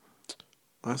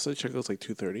 Last I checked, it was like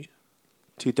 230.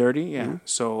 230, yeah.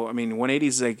 So I mean, 180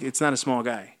 is like it's not a small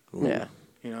guy, Yeah.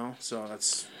 So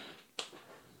that's,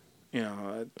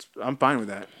 I'm fine with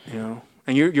that,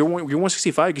 And you're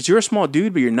 165 because you're a small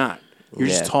dude, but you're not. You're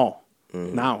Yeah. just tall.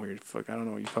 Now you're I don't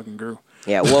know. You fucking grew.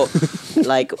 Yeah. Well,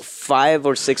 like 5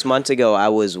 or 6 months ago, I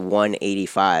was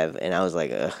 185, and I was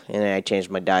like, ugh. And then I changed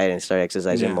my diet and started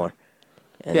exercising Yeah. more.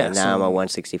 And Yeah, then now I'm so- at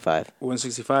 165.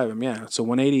 165. Yeah. So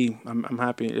 180. I'm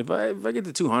happy. If I get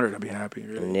to 200, I'll be happy.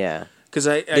 Really. Yeah. Because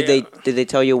Did they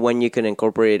tell you when you can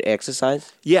incorporate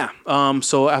exercise? Yeah.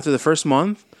 So after the first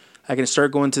month, I can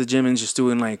start going to the gym and just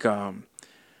doing like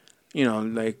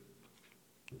like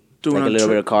doing Like a little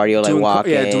bit of cardio, like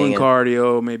walking. Yeah, doing and-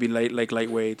 cardio, maybe light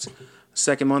weights.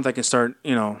 Second month, I can start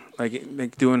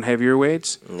like doing heavier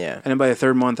weights. Yeah. And then by the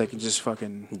third month, I can just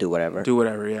fucking Do whatever. do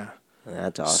whatever. Yeah.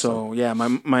 That's awesome. So yeah,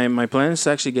 my plan is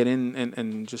to actually get in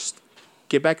and just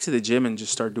get back to the gym and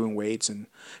just start doing weights, and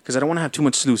because I don't want to have too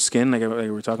much loose skin like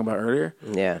we were talking about earlier.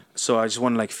 Yeah. So I just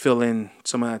want to like fill in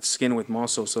some of that skin with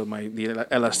muscle, so the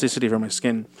elasticity from my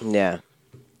skin Yeah.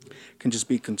 can just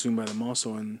be consumed by the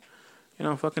muscle, and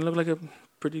fucking look like a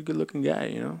pretty good looking guy.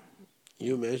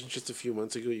 You imagine just a few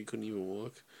months ago you couldn't even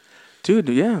walk? Dude,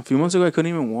 yeah, a few months ago I couldn't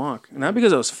even walk, not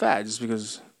because I was fat, just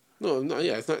because. No,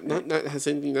 yeah, it's not has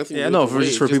anything nothing. Yeah, to do no, with the for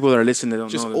just for weight, people that are listening, they don't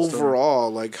just know. that story.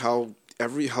 overall, like how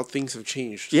things have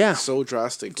changed. Yeah. so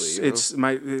drastically. It's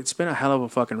been a hell of a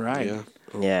fucking ride.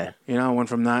 Yeah. Yeah. I went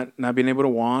from not being able to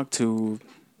walk to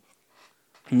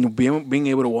being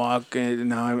able to walk, and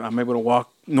now I'm able to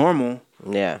walk normal.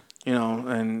 Yeah.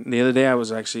 And the other day I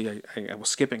was actually I was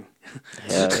skipping.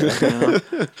 Yeah.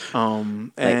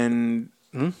 And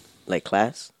Like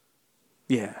class?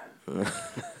 yeah. I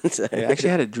actually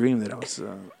had a dream that I was.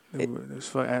 I In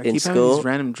keep having school? these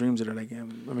random dreams that are like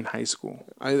I'm in high school.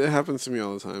 It happens to me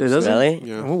all the time. It does? Really?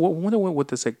 Yeah. I wonder what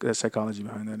the psychology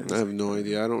behind that is. I have no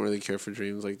idea. I don't really care for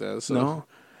dreams like that. So. No,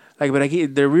 like, but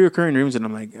they're reoccurring dreams, and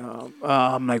I'm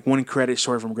like 1 credit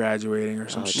short from graduating or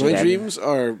some shit. My Yeah. dreams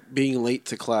are being late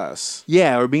to class.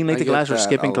 Yeah, or being late I to get class or that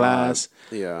skipping a lot. class.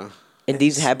 Yeah. And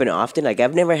these happen often? Like,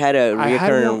 I've never had a I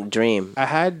had recurring one- dream. I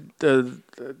had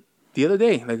the other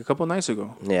day, like a couple of nights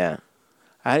ago. Yeah.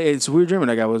 It's a weird dream.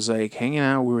 Like I was like hanging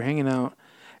out. We were hanging out,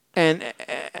 And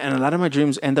a lot of my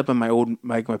dreams end up in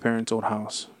my parents' old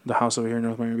house, the house over here in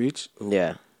North Miami Beach.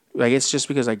 Yeah. Like, it's just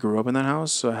because I grew up in that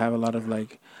house, so I have a lot of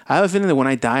I have a feeling that when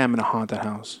I die, I'm gonna haunt that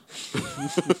house.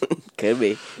 Could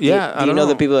be. Yeah, Do you know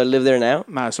the people that live there now?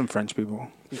 Nah, some French people.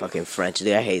 Fucking French,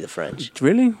 dude. I hate the French.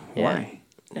 Really? Yeah. Why?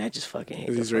 I just fucking hate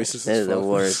These the French. racist They're as the fuck.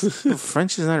 worst.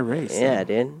 French is not a race. Yeah,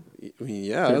 dude. I mean,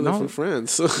 yeah, I live No. in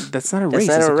France. That's not a That's race.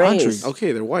 not It's a a race. country.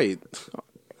 Okay, they're white.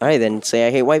 All right, then say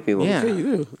I hate white people. Yeah. Okay, you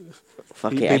do.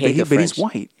 Fuck But yeah, I hate the but French. he's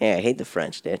white. Yeah, I hate the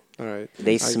French, dude. All right.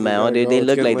 They I smell, gotta dude. go. They It's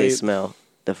look getting like they late. smell.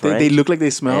 The French. They look like they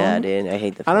smell. Yeah, dude. I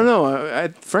hate the French. I don't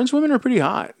know. French women are pretty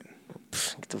hot.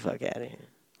 Get the fuck out of here.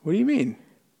 What do you mean?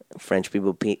 French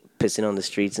people pissing on the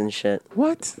streets and shit.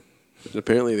 What?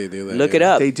 Apparently they do that. Look yeah. it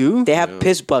up. They do? They have Yeah.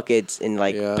 piss buckets in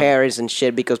Yeah. Paris and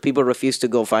shit because people refuse to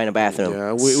go find a bathroom.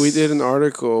 Yeah, we did an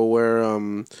article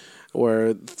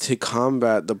where to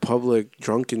combat the public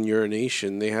drunken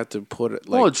urination, they had to put it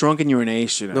Oh, drunken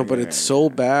urination. no, but it's so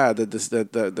bad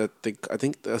that I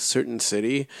think a certain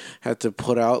city had to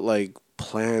put out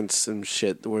plants and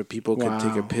shit where people could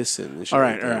take a Wow. piss in. And shit All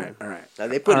right, like all that. right, all right. Now,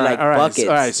 they put all right, all right. buckets.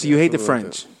 All right, so you hate the something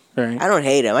like French. All right. I don't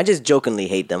hate them. I just jokingly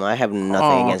hate them. I have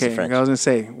nothing against the French. I was gonna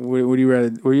say, would you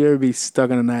rather be stuck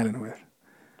on an island with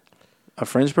a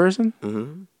French person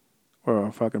or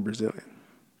a fucking Brazilian?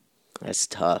 That's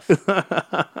tough.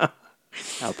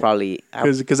 I'll probably.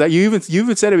 Because you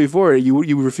even said it before.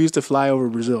 You refuse to fly over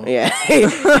Brazil. Yeah.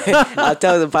 I'll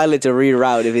tell the pilot to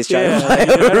reroute if he's trying to fly I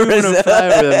don't over even wanna fly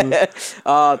over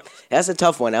them. That's a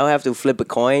tough one. I'll have to flip a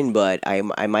coin, but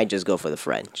I might just go for the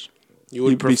French. You would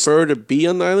You'd be- prefer to be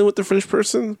on the island with the French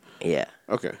person? Yeah.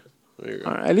 Okay, there you go.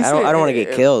 All right, at least I don't want to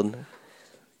get killed.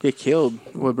 Get killed.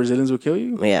 What, Brazilians will kill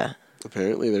you? Yeah.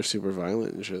 Apparently they're super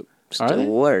violent and shit. It's Are the they?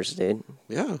 worst, dude.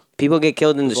 Yeah. People get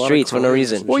killed in the There's a lot of streets for no crimes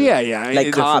reason. and Well, yeah. Like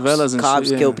the cops. favelas and Cops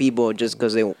shit, yeah. kill people just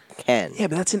because they can. Yeah,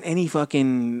 but that's in any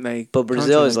fucking But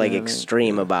Brazil country is like that,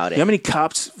 extreme about You know how it. many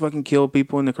cops fucking kill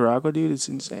people in Nicaragua, dude? It's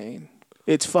insane.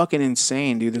 It's fucking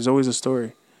insane, dude. There's always a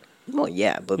story. Well,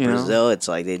 yeah, but You know? Brazil, it's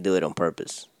like they do it on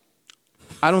purpose.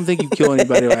 I don't think you kill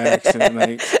anybody by accident.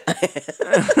 Like,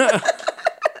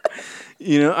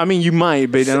 I mean, you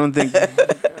might, but I don't think.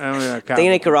 I I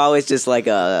think Nicaragua is just like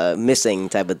a missing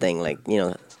type of thing. Like,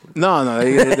 No, people I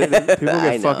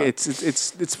get fucking. know.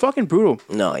 It's fucking brutal.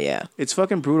 no, yeah. It's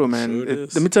fucking brutal, man. Sure it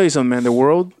is. Let me tell you something, man. The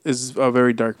world is a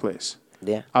very dark place.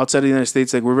 Yeah. Outside of the United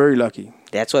States, we're very lucky.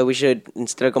 That's why we should,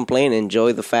 instead of complaining,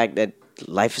 enjoy the fact that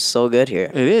life is so good here.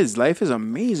 It is. Life is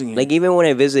amazing. here. Like, even when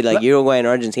I visit, Uruguay and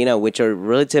Argentina, which are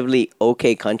relatively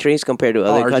okay countries compared to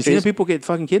other Argentina countries. people get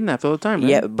fucking kidnapped all the time. Man.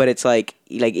 Yeah, but it's like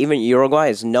even Uruguay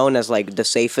is known as like the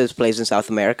safest place in South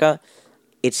America.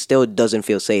 It still doesn't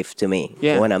feel safe to me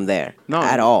when I'm there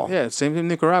at all. Yeah, same thing in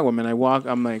Nicaragua, man. I walk,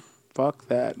 I'm like, fuck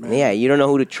that, man. Yeah, you don't know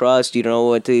who to trust. You don't know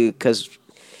what to, because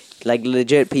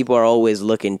legit people are always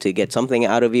looking to get something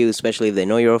out of you, especially if they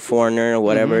know you're a foreigner or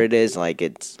whatever it is. Like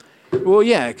it's Well,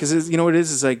 yeah, because you know what it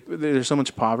is? It's like there's so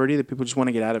much poverty that people just want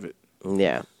to get out of it.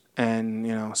 yeah.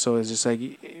 And so it's just like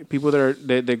people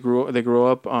that grow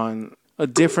up on a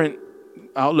different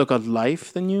outlook of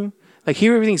life than you. Like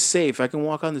here, everything's safe. I can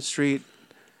walk on the street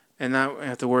and not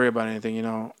have to worry about anything.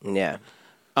 Yeah.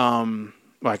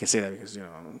 Well, I can say that because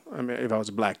I mean, if I was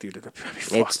a black dude, it'd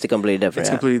be It's completely different. It's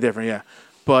yeah. completely different. Yeah,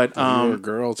 but You were a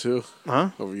girl too. huh?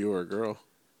 Over you were a girl.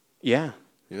 Yeah,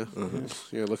 Yeah.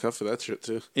 Yeah, look out for that shit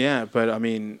too. yeah, but I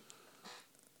mean,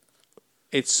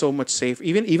 it's so much safer.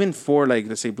 Even for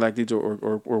let's say black dudes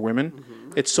or women,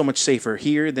 it's so much safer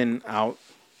here than out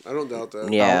I don't doubt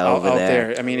that. Yeah, out over there.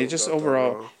 there. I mean, it's just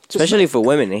overall. Especially for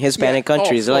women in Hispanic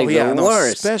countries, they're like the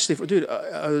worst. Especially for dude.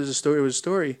 It was a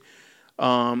story.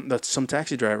 That some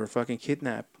taxi driver fucking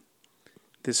kidnapped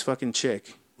this fucking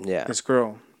chick. Yeah. This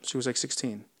girl. She was like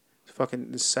 16.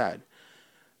 It's sad.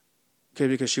 Okay,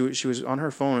 because she was on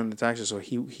her phone in the taxi, so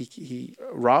he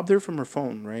robbed her from her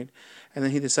phone, right? And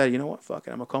then he decided, you know what, fuck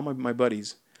it, I'm gonna call my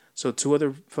buddies. So 2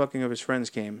 other fucking of his friends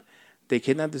came. They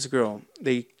kidnapped this girl.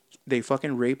 They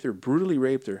fucking raped her, brutally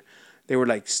raped her. They were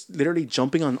like literally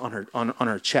jumping on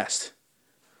her chest,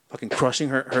 fucking crushing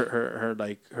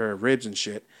her ribs and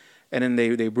shit. And then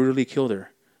they brutally killed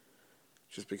her.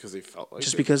 Just because they felt like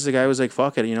Just it. because the guy was like,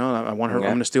 fuck it, I want her. Yeah.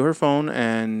 I'm gonna steal her phone,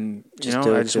 and Just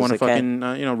do it I just just want to like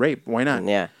fucking rape. Why not?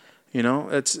 Yeah.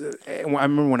 It's. I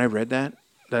remember when I read that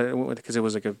because it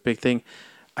was like a big thing.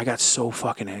 I got so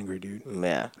fucking angry, dude.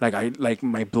 Yeah. Like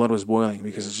my blood was boiling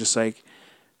because it's just like,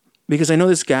 because I know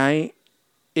this guy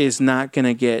is not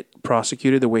gonna get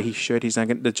prosecuted the way he should. He's not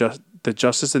gonna the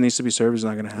justice that needs to be served is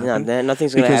not going to happen. No,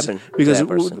 nothing's going to happen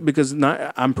Because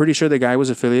not, I'm pretty sure the guy was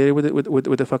affiliated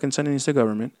with the fucking Sandinista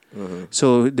government. Mm-hmm.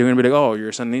 So they're going to be like, oh, you're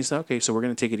a Sandinista? Okay, so we're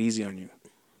going to take it easy on you.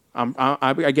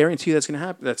 I guarantee you that's going to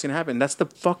happen. That's going to happen. That's the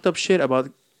fucked up shit about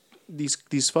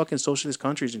these fucking socialist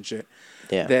countries and shit.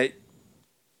 Yeah. That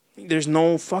there's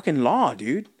no fucking law,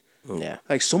 dude. Yeah.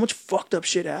 Like, so much fucked up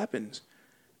shit happens.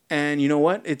 And you know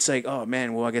what? It's like, oh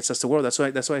man, well, I guess that's the world. That's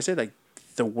why I said, like,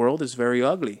 the world is very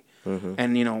ugly. Mm-hmm.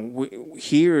 And you know,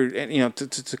 here, and you know,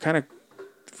 to kind of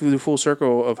through the full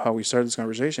circle of how we started this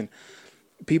conversation,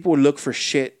 people look for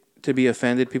shit to be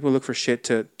offended. People look for shit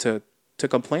to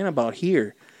complain about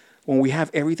here, when we have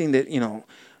everything that, you know,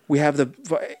 we have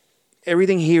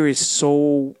everything here is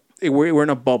so, we're in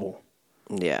a bubble.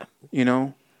 Yeah. You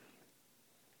know,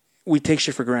 we take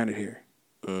shit for granted here,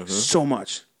 so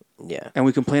much. Yeah. And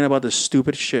we complain about the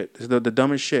stupid shit, the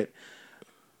dumbest shit.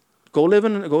 Go live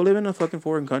in a fucking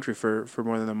foreign country for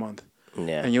more than a month.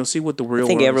 Yeah. And you'll see what the real I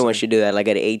think world everyone is should do that. Like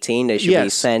at 18, they should be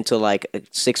Yes. sent to like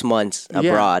 6 months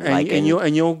abroad. And, like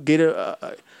you'll get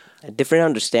a different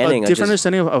understanding.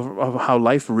 understanding of how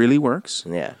life really works.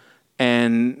 Yeah.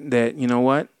 And that, you know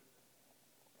what?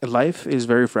 Life is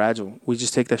very fragile. We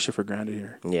just take that shit for granted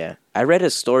here. Yeah. I read a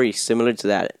story similar to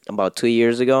that about 2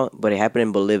 years ago, but it happened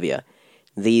in Bolivia.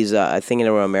 These, I think they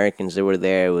were Americans. They were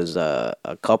there. It was a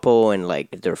couple and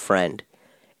like their friend.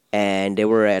 And they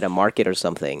were at a market or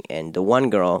something. And the one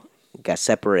girl got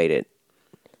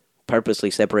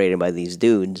purposely separated by these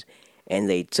dudes. And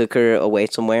they took her away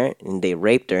somewhere and they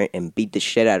raped her and beat the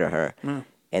shit out of her. Mm.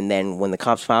 And then when the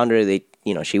cops found her,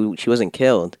 she wasn't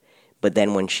killed. But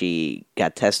then when she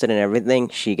got tested and everything,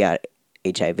 she got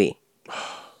HIV.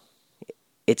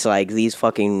 It's like these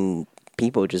fucking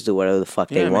people just do whatever the fuck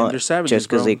they man, want. they're savages, just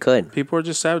because they could. People are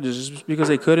just savages just because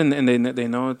they could, and they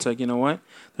know it's like, you know what?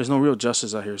 There's no real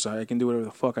justice out here, so I can do whatever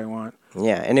the fuck I want.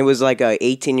 Yeah, and it was like a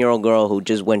 18-year-old girl who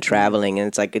just went traveling, and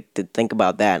it's like to think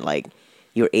about that, like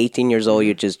you're 18 years old,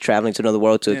 you're just traveling to another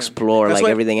world to explore like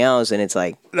everything else, and it's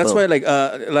like that's boom. why like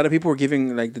a lot of people were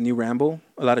giving like the new Rambo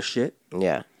a lot of shit.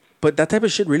 Yeah, but that type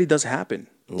of shit really does happen.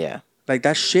 Yeah. Like,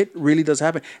 that shit really does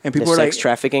happen. And people the are sex like...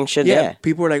 trafficking shit, yeah.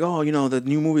 People are like, oh, you know, the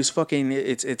new movie is fucking...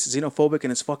 It's xenophobic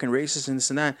and it's fucking racist and this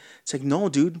and that. It's like, no,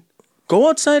 dude. Go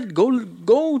outside.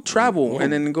 Go travel.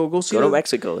 And then go see... Go to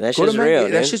Mexico. That shit's real,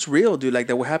 That shit's real, dude. Like,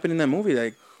 that what happened in that movie.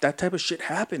 Like, that type of shit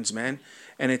happens, man.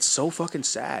 And it's so fucking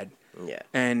sad. Yeah.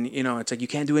 And, you know, it's like, you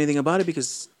can't do anything about it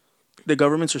because the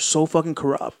governments are so fucking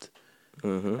corrupt.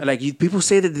 Mm-hmm. Like, people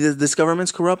say that this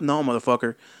government's corrupt. No,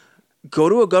 motherfucker. Go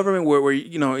to a government where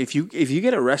you know, if you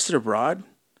get arrested abroad,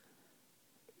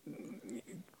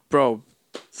 bro,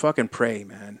 fucking pray,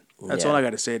 man. That's all I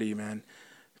got to say to you, man.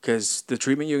 Because the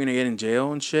treatment you're gonna get in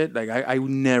jail and shit, like I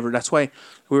would never. That's why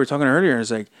we were talking earlier.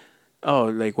 It's like, oh,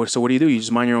 like what? So what do? You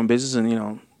just mind your own business and, you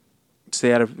know,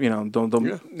 stay out of, you know, don't.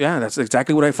 Yeah, that's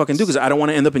exactly what I fucking do because I don't want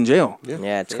to end up in jail.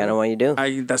 Yeah, it's kind of what you do.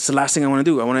 That's the last thing I want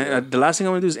to do. The last thing I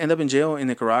want to do is end up in jail in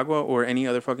Nicaragua or any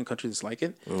other fucking country that's like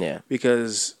it. Yeah.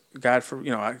 Because God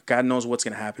knows what's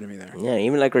gonna happen to me there. Yeah,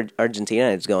 even like Argentina,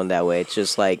 it's going that way. It's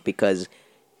just like because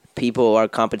people are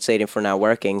compensating for not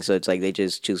working, so it's like they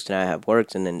just choose to not have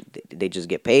worked, and then they just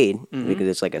get paid because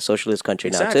it's like a socialist country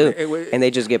now too, and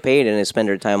they just get paid and they spend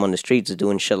their time on the streets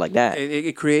doing shit like that.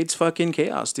 It creates fucking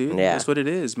chaos, dude. Yeah. That's what it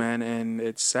is, man, and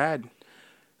it's sad.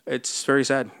 It's very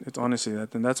sad. It's honestly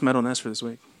that's Metal Nest for this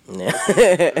week. Yeah.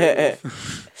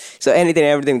 So anything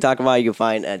and everything we talk about, you can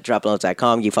find at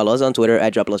droploads.com. You follow us on Twitter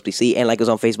at droploadspc and like us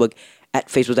on Facebook at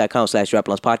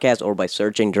facebook.com/droploadspodcast or by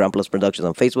searching Droploads Productions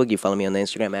on Facebook. You follow me on the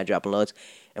Instagram at droploads.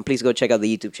 And please go check out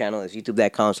the YouTube channel. It's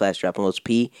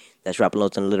youtube.com/droploadsp. That's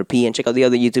droploads on the letter P. And check out the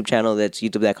other YouTube channel. That's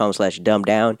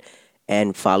youtube.com/dumbdown.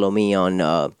 And follow me on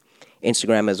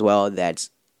Instagram as well.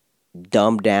 That's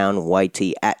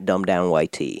dumbdownyt at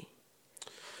dumbdownyt.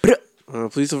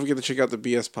 Please don't forget to check out the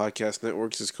BS Podcast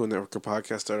Network. It's a cool network of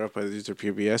podcasts started up by the user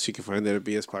PureBS. You can find that at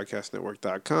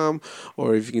bspodcastnetwork.com,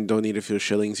 or if you can donate a few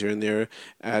shillings here and there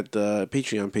at the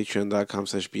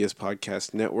patreon.com/BS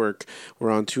Podcast Network.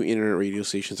 We're on 2 internet radio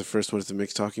stations. The first one is The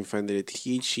Mix Talking. Find it at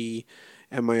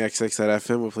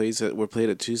THEMIXX.FM. We're played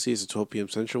at Tuesdays at 12 p.m.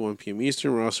 Central, 1 p.m.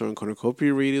 Eastern. We're also on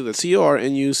Cornucopia Radio. That's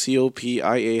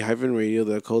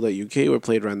CORNUCOPIA-radio.co.uk. We're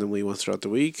played randomly once throughout the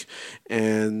week.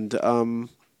 And,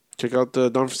 check out the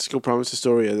Don Francisco Promise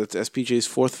Astoria. That's SPJ's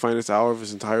 4th finest hour of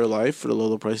his entire life for the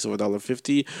low price of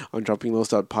 $1.50 on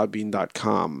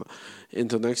droppinglows.podbean.com.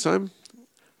 Until next time,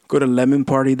 go to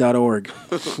lemonparty.org.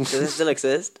 Does it still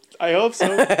exist? I hope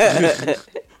so.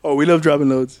 Oh, we love dropping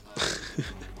loads.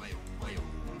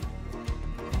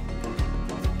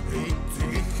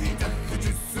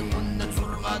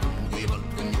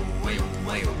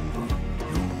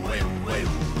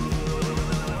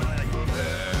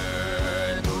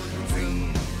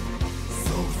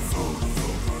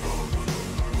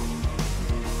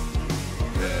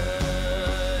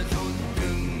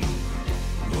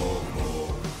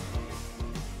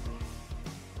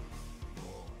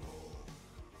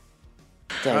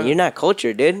 Damn, you're not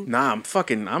cultured, dude. Nah, I'm.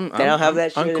 They don't have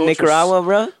that shit in uncultured. Nicaragua,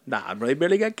 bro. Nah, bro, they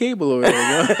barely got cable over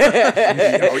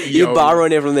there. You're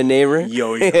borrowing it from the neighbor.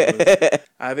 Yo. I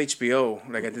have HBO.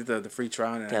 Like I did the free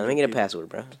trial. And Damn, let me get a password,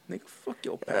 bro. Nigga, fuck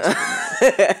your password.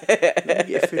 Let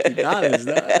me get $50. Dog.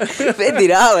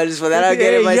 $50 for that. I'll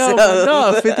get it myself.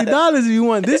 No, $50 if you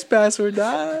want this password,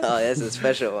 dog. Oh, that's a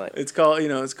special one. It's called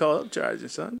upcharge,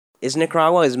 son. Is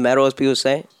Nicaragua as metal as people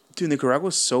say? Dude,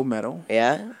 Nicaragua's so metal.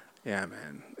 Yeah. Yeah,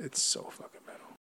 man. It's so fucking